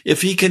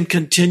 if he can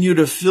continue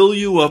to fill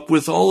you up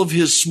with all of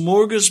his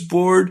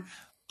smorgasbord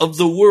of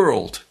the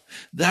world,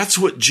 that's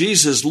what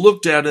Jesus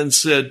looked at and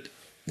said,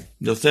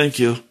 no, thank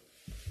you.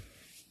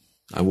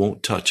 I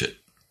won't touch it.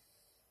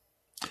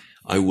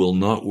 I will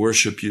not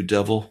worship you,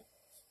 devil.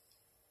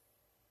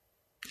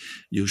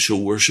 You shall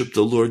worship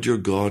the Lord your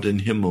God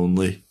and him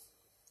only.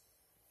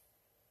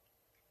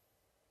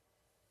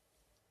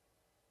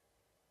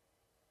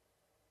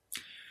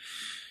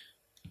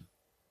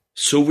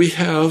 So we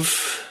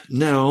have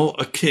now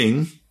a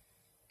king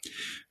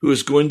who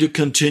is going to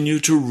continue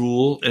to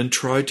rule and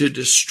try to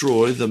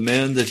destroy the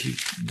man that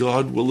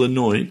God will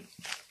anoint.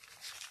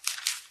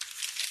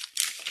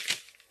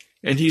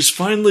 And he's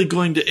finally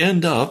going to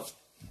end up,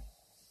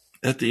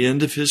 at the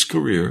end of his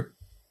career,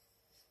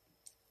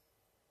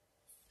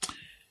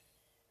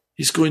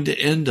 he's going to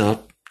end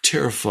up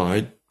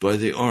terrified by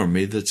the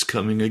army that's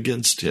coming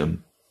against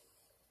him.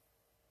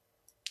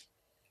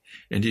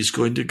 And he's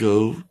going to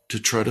go to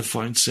try to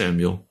find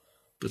Samuel,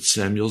 but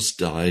Samuel's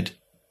died.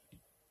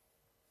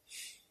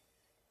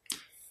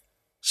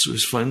 So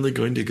he's finally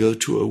going to go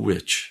to a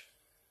witch.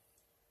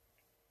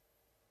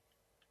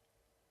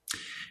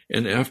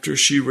 And after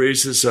she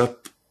raises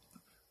up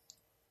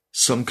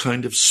some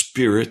kind of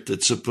spirit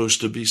that's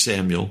supposed to be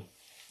Samuel,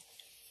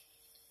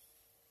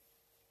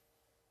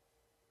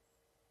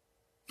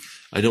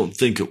 I don't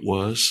think it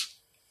was,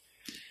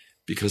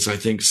 because I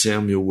think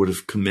Samuel would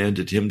have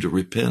commanded him to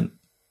repent.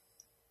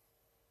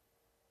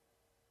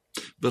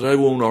 But I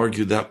won't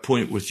argue that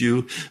point with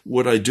you.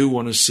 What I do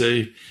want to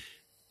say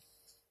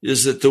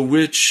is that the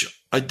witch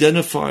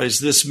identifies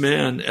this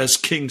man as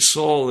King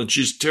Saul, and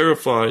she's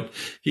terrified.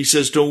 He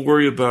says, don't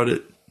worry about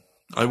it.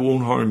 I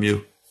won't harm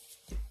you.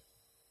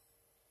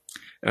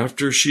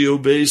 After she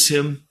obeys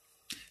him,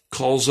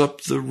 calls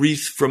up the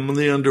wreath from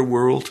the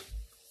underworld,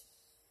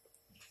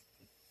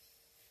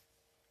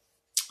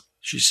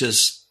 she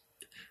says,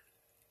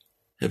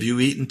 have you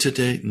eaten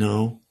today?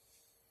 No.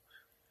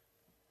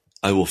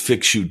 I will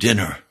fix you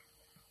dinner.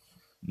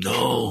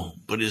 No.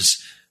 But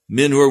his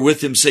men who are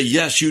with him say,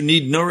 yes, you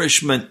need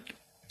nourishment.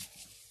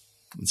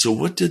 And so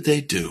what did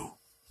they do?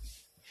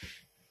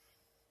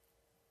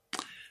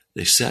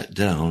 They sat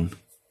down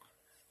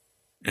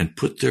and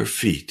put their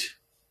feet,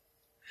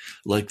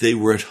 like they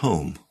were at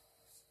home,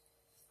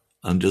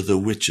 under the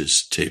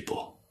witch's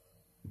table.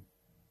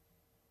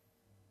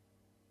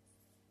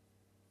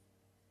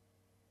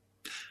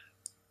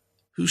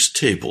 Whose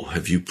table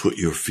have you put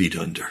your feet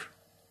under?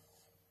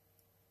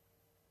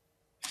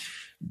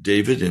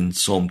 David in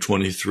Psalm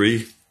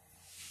 23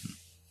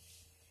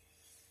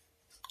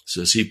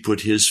 says he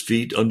put his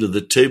feet under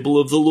the table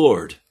of the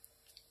Lord.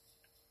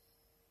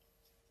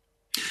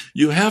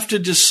 You have to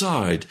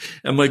decide,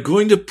 am I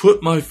going to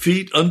put my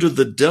feet under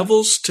the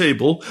devil's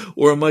table,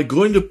 or am I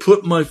going to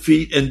put my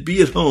feet and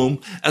be at home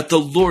at the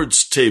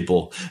Lord's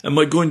table? Am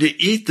I going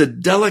to eat the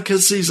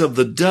delicacies of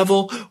the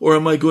devil, or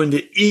am I going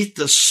to eat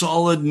the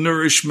solid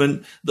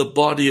nourishment, the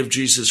body of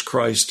Jesus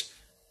Christ,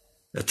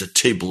 at the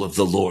table of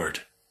the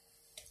Lord?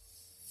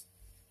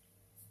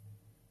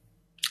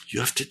 You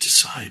have to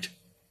decide.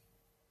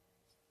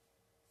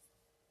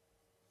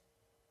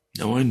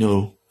 Now I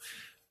know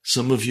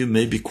some of you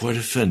may be quite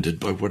offended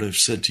by what I've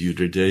said to you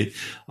today.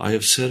 I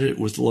have said it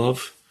with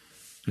love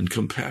and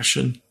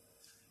compassion,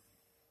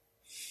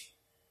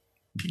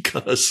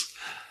 because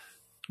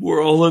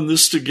we're all in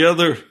this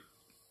together.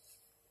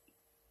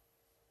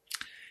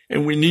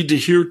 And we need to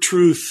hear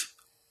truth.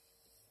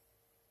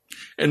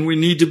 And we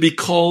need to be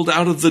called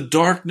out of the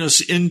darkness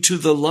into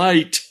the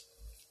light.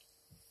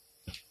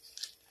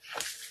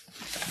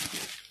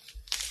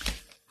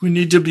 We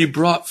need to be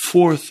brought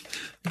forth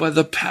by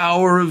the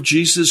power of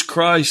Jesus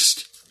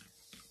Christ.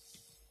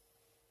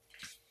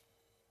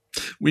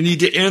 We need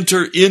to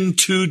enter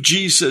into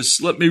Jesus.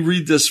 Let me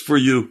read this for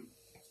you.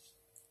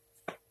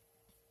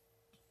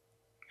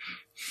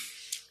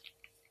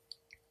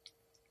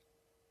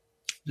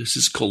 This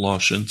is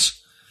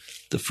Colossians,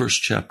 the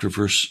first chapter,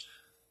 verse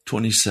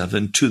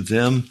 27. To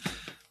them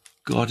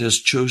God has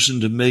chosen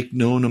to make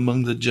known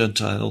among the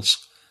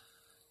Gentiles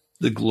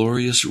the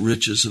glorious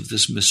riches of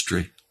this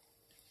mystery,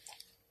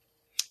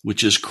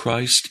 which is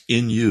Christ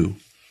in you,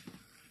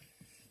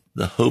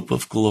 the hope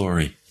of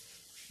glory.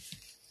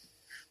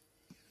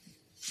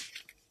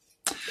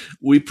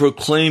 We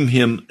proclaim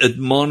him,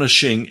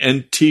 admonishing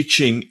and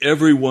teaching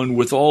everyone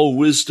with all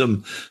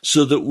wisdom,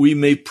 so that we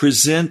may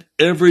present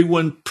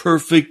everyone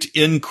perfect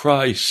in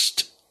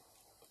Christ.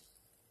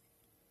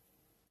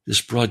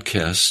 This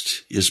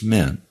broadcast is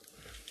meant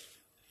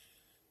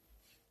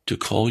to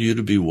call you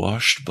to be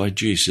washed by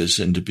Jesus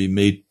and to be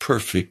made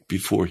perfect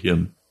before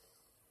him.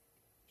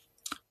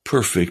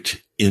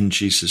 Perfect in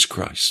Jesus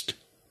Christ.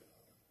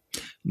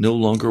 No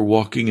longer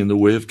walking in the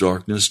way of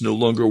darkness, no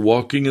longer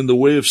walking in the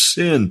way of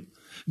sin,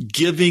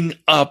 giving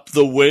up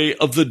the way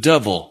of the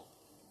devil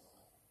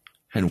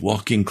and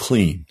walking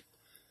clean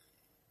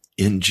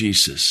in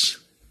Jesus.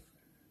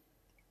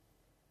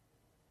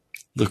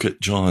 Look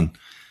at John,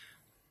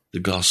 the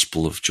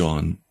Gospel of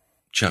John,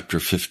 chapter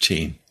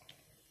 15.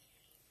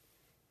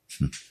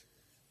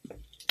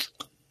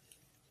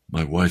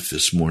 My wife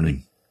this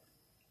morning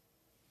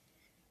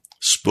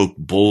spoke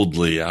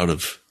boldly out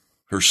of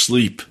her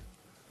sleep,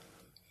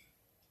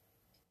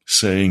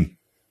 saying,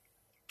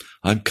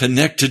 I'm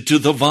connected to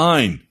the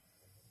vine.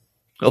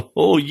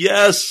 Oh,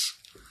 yes.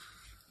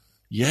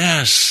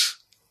 Yes.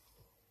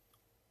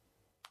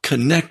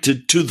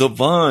 Connected to the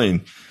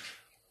vine.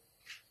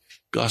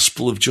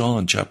 Gospel of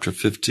John, chapter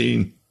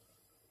 15.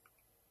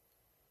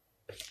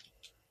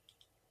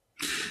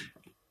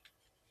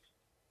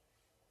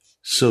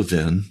 So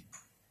then,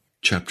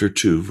 chapter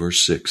 2,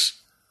 verse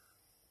 6,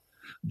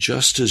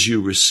 just as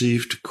you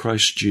received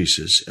Christ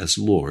Jesus as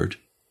Lord,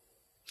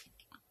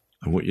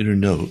 I want you to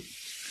note,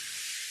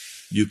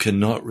 you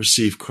cannot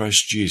receive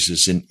Christ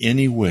Jesus in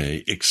any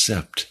way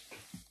except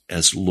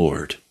as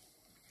Lord.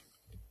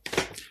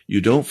 You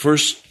don't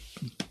first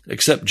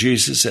accept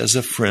Jesus as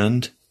a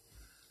friend,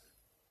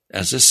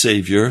 as a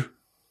Savior.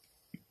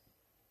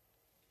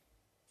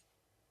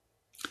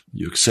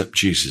 You accept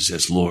Jesus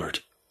as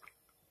Lord,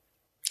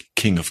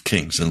 King of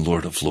kings and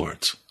Lord of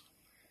lords.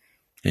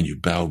 And you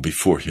bow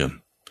before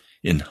him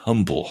in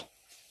humble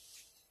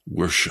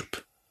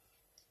worship.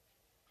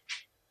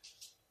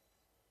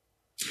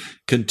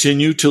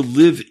 Continue to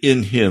live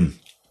in him,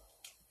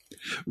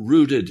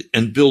 rooted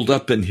and built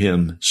up in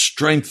him,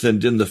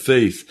 strengthened in the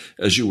faith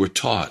as you were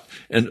taught,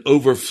 and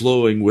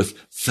overflowing with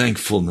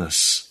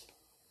thankfulness.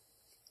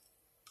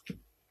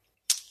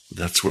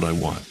 That's what I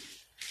want.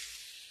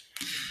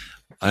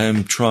 I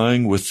am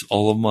trying with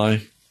all of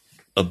my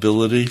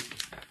ability,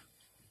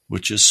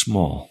 which is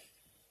small,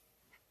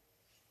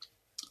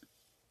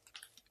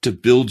 to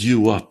build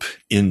you up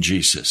in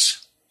Jesus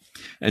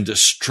and to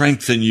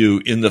strengthen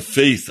you in the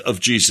faith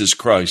of Jesus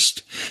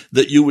Christ,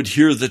 that you would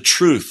hear the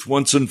truth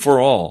once and for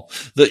all,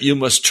 that you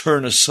must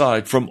turn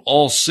aside from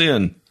all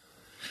sin,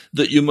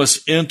 that you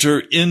must enter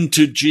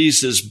into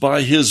Jesus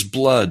by his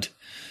blood,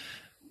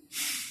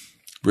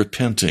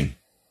 repenting,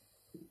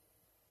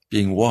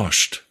 being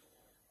washed,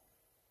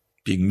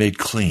 being made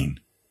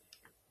clean.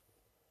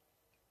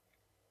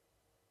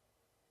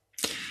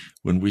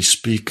 When we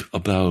speak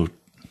about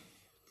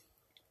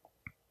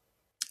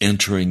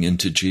entering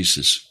into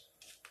Jesus,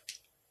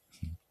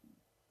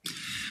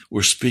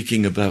 we're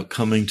speaking about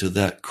coming to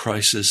that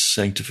crisis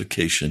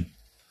sanctification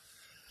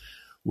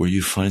where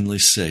you finally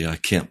say, I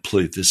can't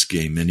play this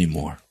game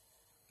anymore.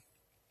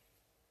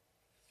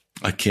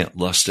 I can't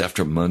lust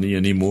after money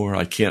anymore.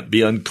 I can't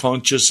be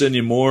unconscious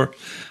anymore.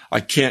 I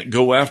can't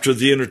go after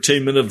the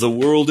entertainment of the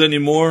world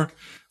anymore.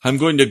 I'm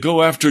going to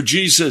go after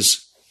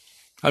Jesus.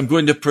 I'm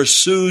going to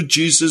pursue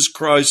Jesus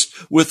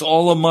Christ with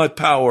all of my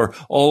power,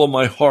 all of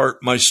my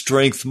heart, my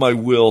strength, my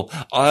will.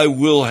 I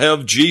will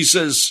have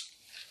Jesus.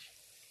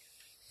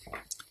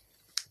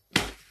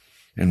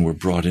 And we're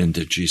brought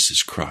into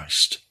Jesus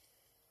Christ.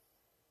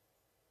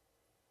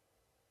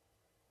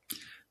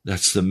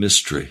 That's the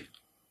mystery.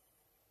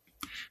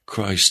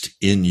 Christ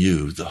in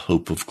you, the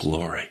hope of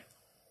glory.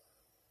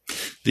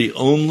 The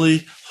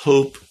only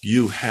hope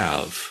you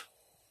have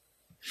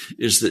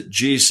is that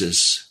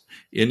Jesus,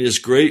 in his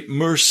great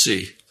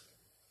mercy,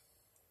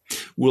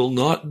 will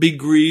not be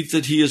grieved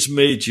that he has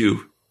made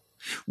you,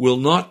 will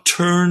not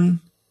turn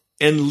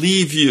and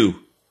leave you,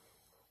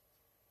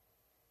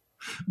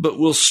 but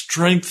will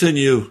strengthen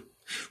you,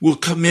 will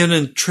come in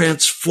and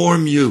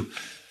transform you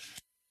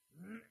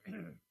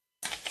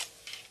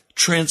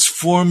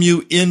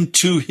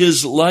into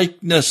his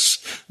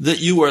likeness, that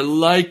you are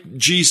like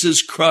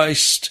Jesus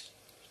Christ.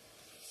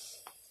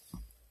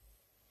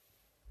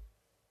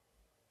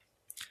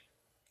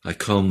 I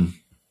come,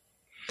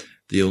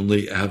 the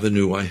only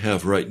avenue I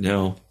have right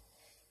now.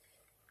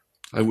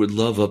 I would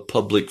love a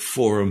public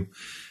forum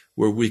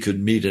where we could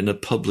meet in a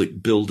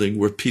public building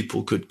where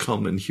people could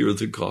come and hear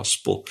the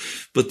gospel.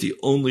 But the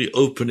only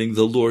opening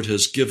the Lord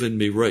has given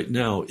me right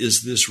now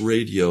is this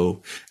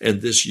radio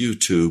and this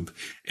YouTube.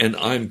 And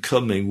I'm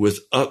coming with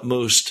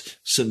utmost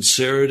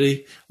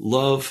sincerity,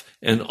 love,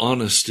 and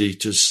honesty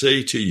to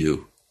say to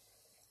you,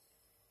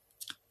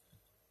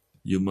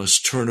 You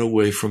must turn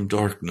away from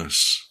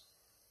darkness.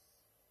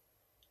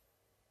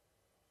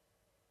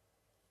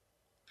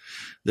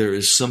 There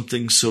is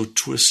something so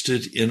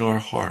twisted in our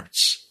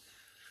hearts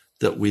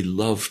that we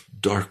love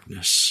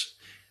darkness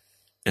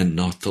and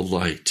not the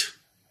light.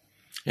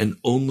 And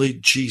only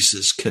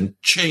Jesus can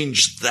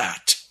change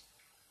that.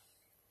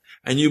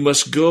 And you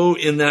must go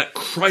in that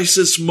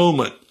crisis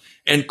moment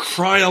and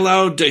cry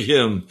aloud to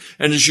him.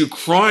 And as you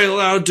cry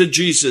aloud to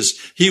Jesus,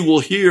 he will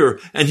hear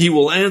and he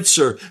will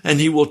answer and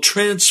he will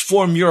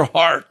transform your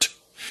heart.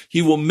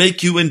 He will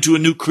make you into a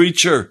new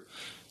creature.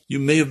 You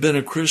may have been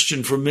a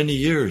Christian for many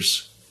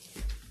years,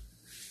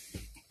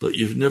 but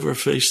you've never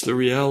faced the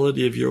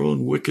reality of your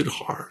own wicked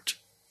heart.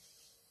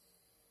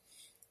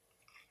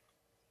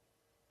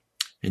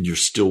 And you're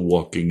still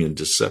walking in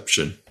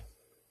deception.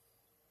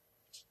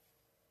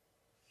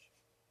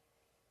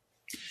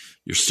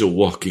 You're still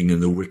walking in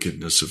the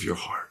wickedness of your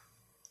heart.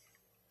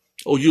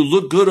 Oh, you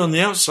look good on the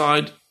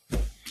outside.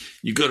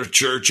 You go to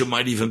church, you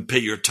might even pay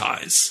your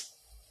tithes.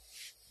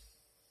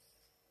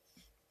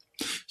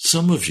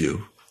 Some of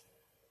you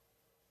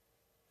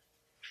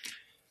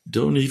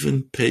don't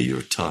even pay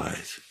your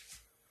tithe.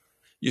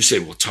 You say,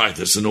 well, tithe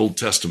is an Old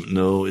Testament.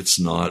 No, it's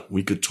not.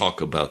 We could talk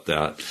about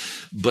that.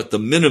 But the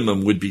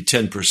minimum would be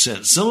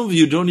 10%. Some of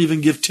you don't even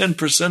give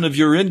 10% of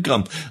your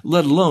income,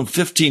 let alone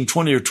 15,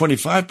 20, or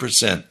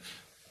 25%.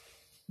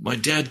 My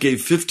dad gave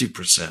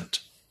 50%.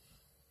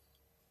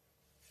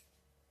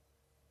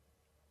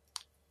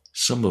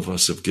 Some of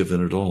us have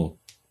given it all.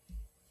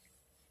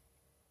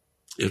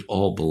 It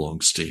all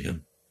belongs to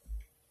him.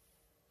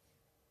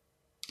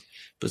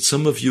 But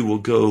some of you will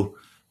go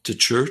to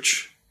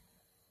church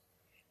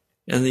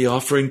and the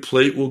offering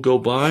plate will go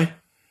by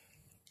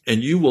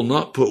and you will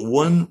not put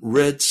 1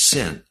 red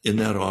cent in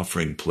that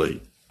offering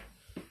plate.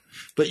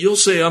 But you'll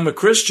say, I'm a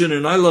Christian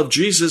and I love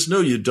Jesus. No,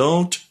 you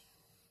don't.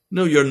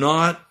 No, you're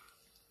not.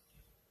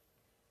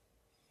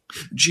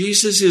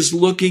 Jesus is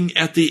looking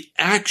at the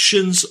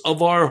actions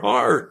of our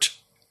heart.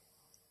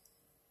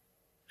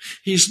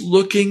 He's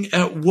looking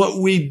at what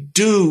we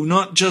do,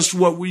 not just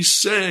what we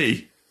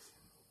say.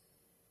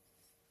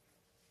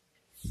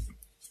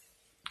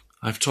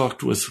 I've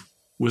talked with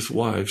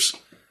wives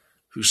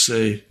who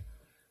say,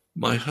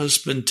 my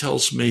husband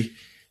tells me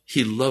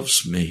he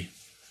loves me,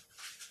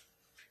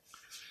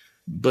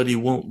 but he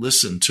won't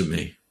listen to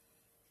me.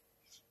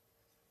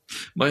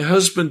 My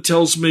husband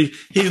tells me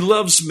he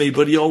loves me,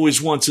 but he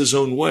always wants his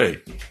own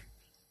way.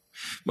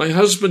 My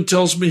husband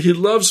tells me he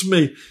loves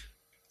me,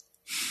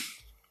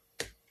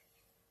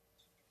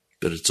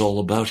 but it's all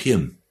about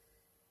him.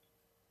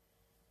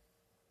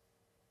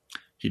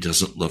 He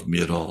doesn't love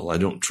me at all. I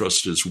don't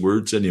trust his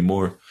words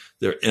anymore.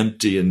 They're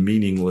empty and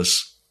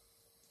meaningless.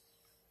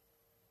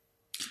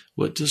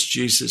 What does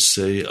Jesus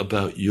say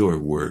about your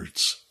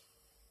words?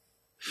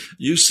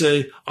 You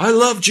say, I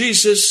love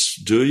Jesus.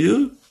 Do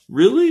you?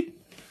 Really?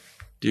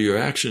 Do your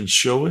actions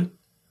show it?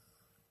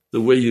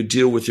 The way you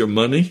deal with your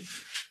money,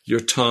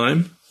 your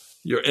time,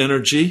 your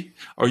energy?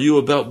 Are you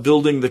about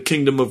building the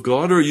kingdom of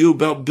God, or are you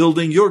about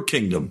building your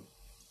kingdom?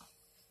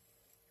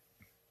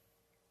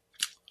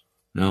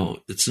 Now,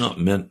 it's not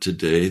meant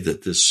today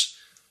that this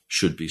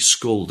should be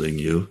scolding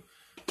you.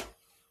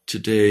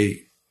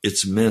 Today,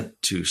 it's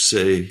meant to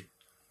say,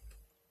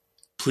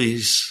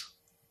 please,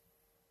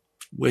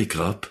 wake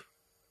up.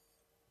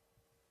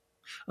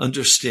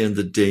 Understand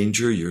the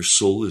danger your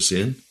soul is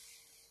in.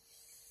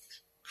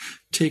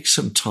 Take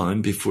some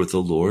time before the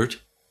Lord.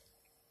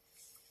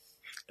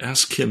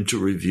 Ask him to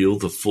reveal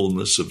the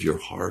fullness of your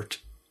heart.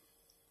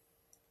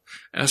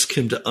 Ask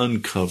him to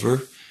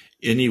uncover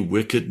any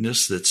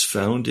wickedness that's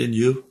found in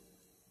you.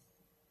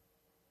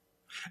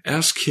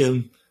 Ask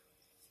him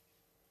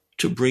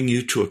to bring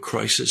you to a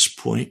crisis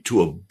point,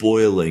 to a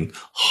boiling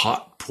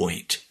hot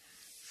point,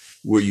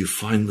 where you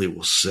finally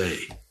will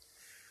say,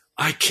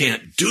 I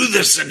can't do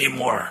this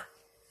anymore.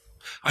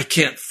 I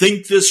can't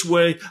think this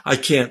way. I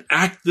can't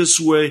act this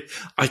way.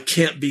 I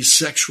can't be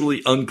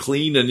sexually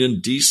unclean and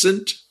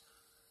indecent.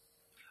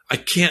 I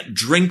can't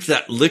drink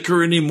that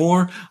liquor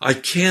anymore. I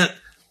can't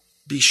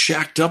be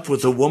shacked up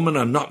with a woman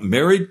I'm not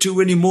married to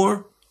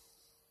anymore.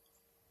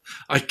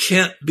 I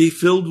can't be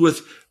filled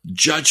with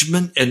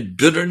judgment and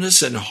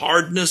bitterness and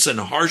hardness and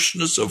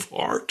harshness of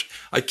heart.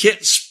 I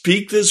can't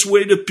speak this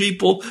way to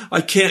people.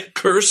 I can't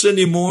curse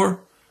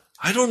anymore.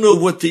 I don't know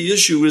what the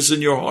issue is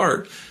in your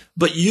heart,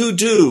 but you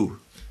do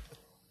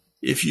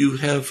if you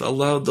have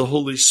allowed the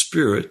Holy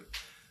Spirit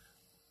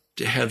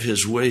to have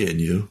his way in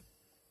you.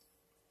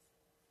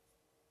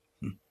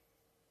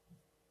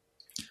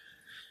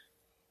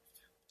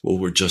 Well,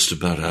 we're just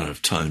about out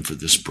of time for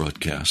this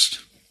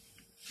broadcast.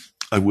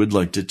 I would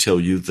like to tell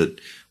you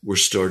that we're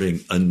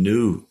starting a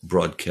new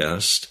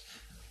broadcast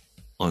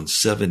on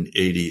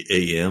 7:80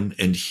 a.m.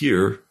 and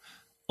here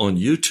on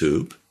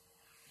YouTube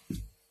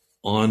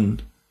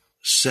on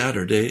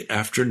Saturday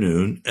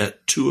afternoon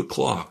at 2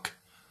 o'clock.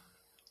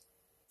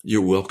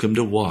 You're welcome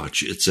to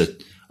watch. It's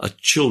a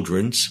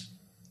children's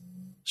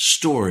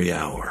story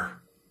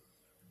hour.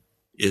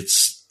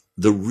 It's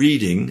the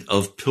reading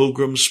of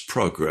Pilgrim's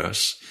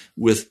Progress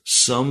with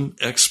some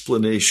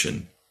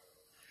explanation.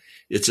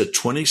 It's a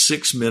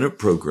 26-minute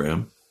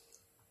program,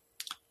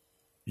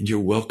 and you're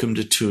welcome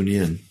to tune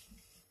in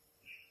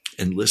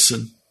and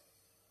listen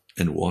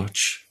and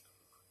watch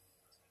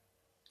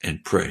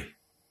and pray.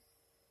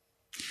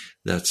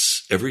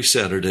 That's every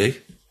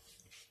Saturday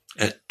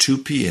at 2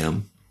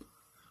 p.m.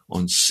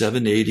 on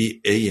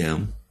 780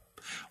 a.m.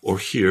 or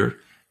here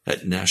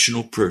at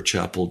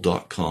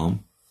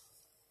nationalprayerchapel.com.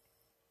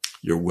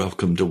 You're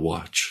welcome to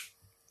watch.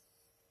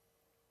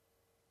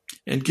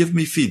 And give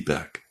me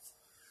feedback.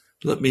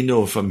 Let me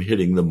know if I'm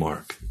hitting the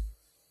mark.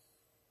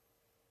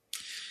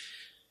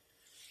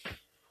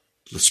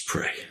 Let's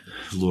pray.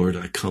 Lord,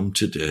 I come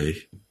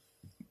today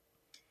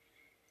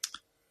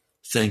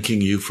thanking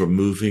you for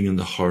moving in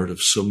the heart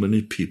of so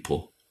many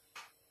people,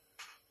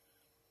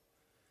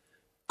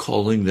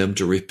 calling them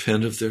to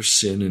repent of their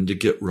sin and to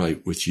get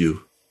right with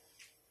you.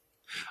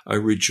 I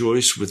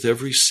rejoice with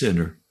every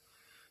sinner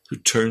who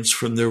turns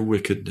from their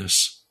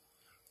wickedness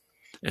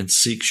and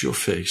seeks your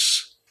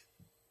face.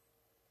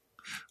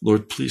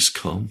 Lord, please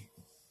come.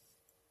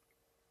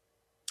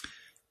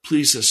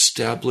 Please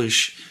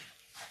establish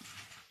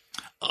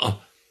a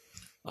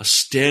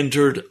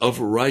standard of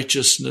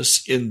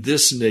righteousness in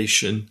this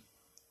nation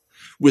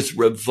with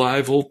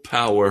revival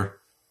power.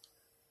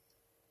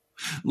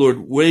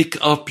 Lord, wake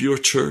up your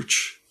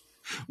church.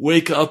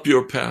 Wake up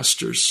your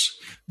pastors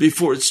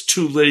before it's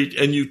too late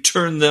and you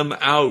turn them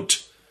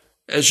out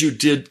as you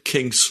did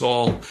King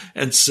Saul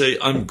and say,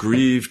 I'm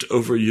grieved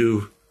over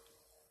you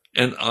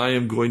and I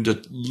am going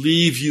to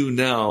leave you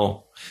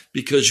now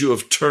because you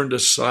have turned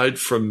aside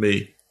from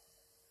me.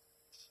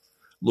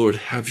 Lord,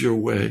 have your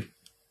way.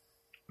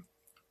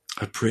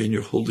 I pray in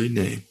your holy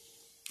name.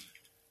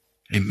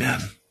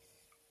 Amen.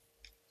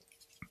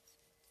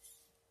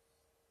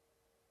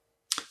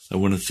 I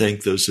want to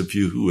thank those of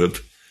you who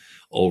have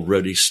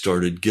already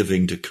started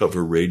giving to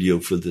Cover Radio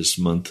for this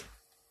month.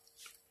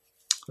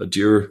 A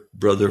dear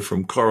brother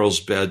from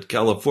Carlsbad,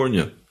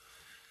 California,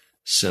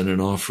 sent an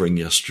offering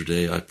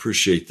yesterday. I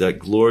appreciate that.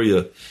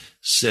 Gloria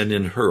sent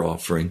in her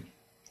offering.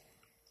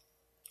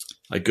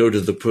 I go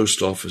to the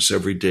post office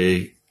every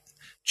day,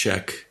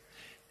 check,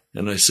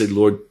 and I say,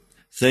 Lord,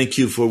 thank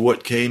you for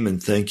what came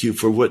and thank you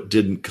for what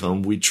didn't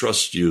come. We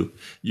trust you.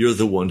 You're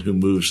the one who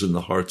moves in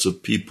the hearts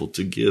of people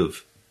to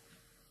give.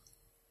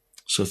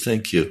 So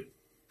thank you.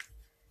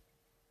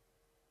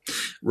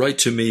 Write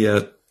to me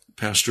at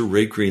Pastor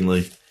Ray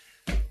Greenley,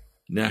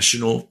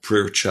 National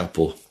Prayer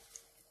Chapel,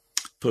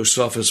 Post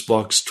Office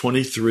Box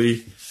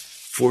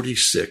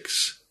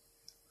 2346,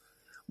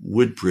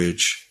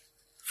 Woodbridge,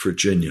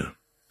 Virginia,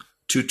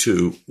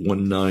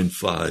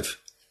 22195.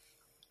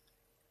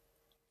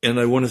 And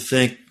I want to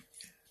thank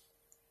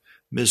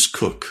Ms.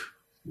 Cook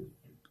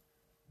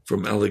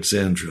from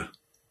Alexandria.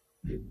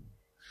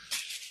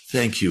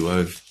 Thank you.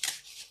 I've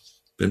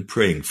been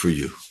praying for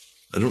you.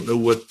 I don't know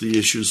what the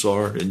issues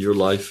are in your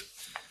life,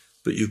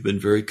 but you've been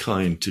very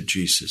kind to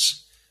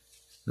Jesus,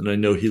 and I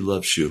know he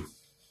loves you.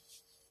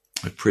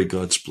 I pray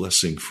God's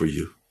blessing for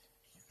you.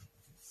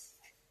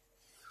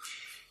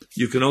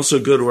 You can also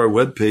go to our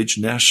webpage,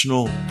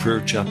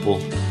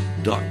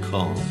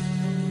 nationalprayerchapel.com.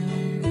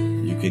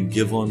 You can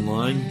give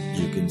online.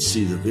 You can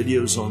see the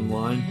videos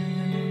online.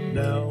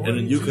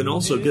 And you can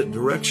also get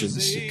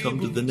directions to come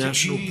to the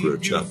National Prayer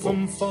Chapel.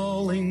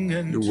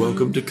 You're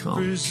welcome to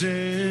come.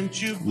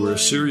 We're a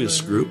serious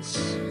group.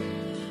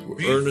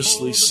 We're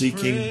earnestly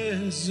seeking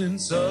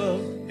Jesus,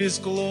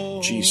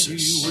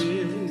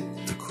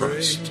 the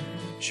Christ.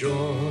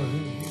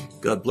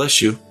 God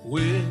bless you.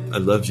 I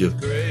love you.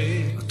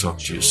 I'll talk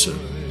to you soon.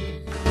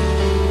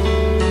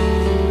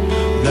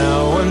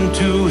 Now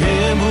unto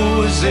him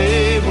who is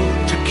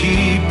able to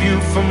keep you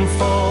from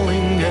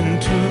falling and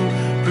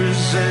to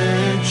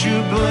present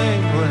you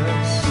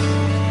blameless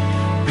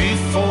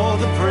before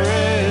the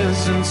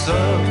presence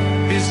of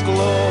his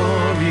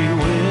glory.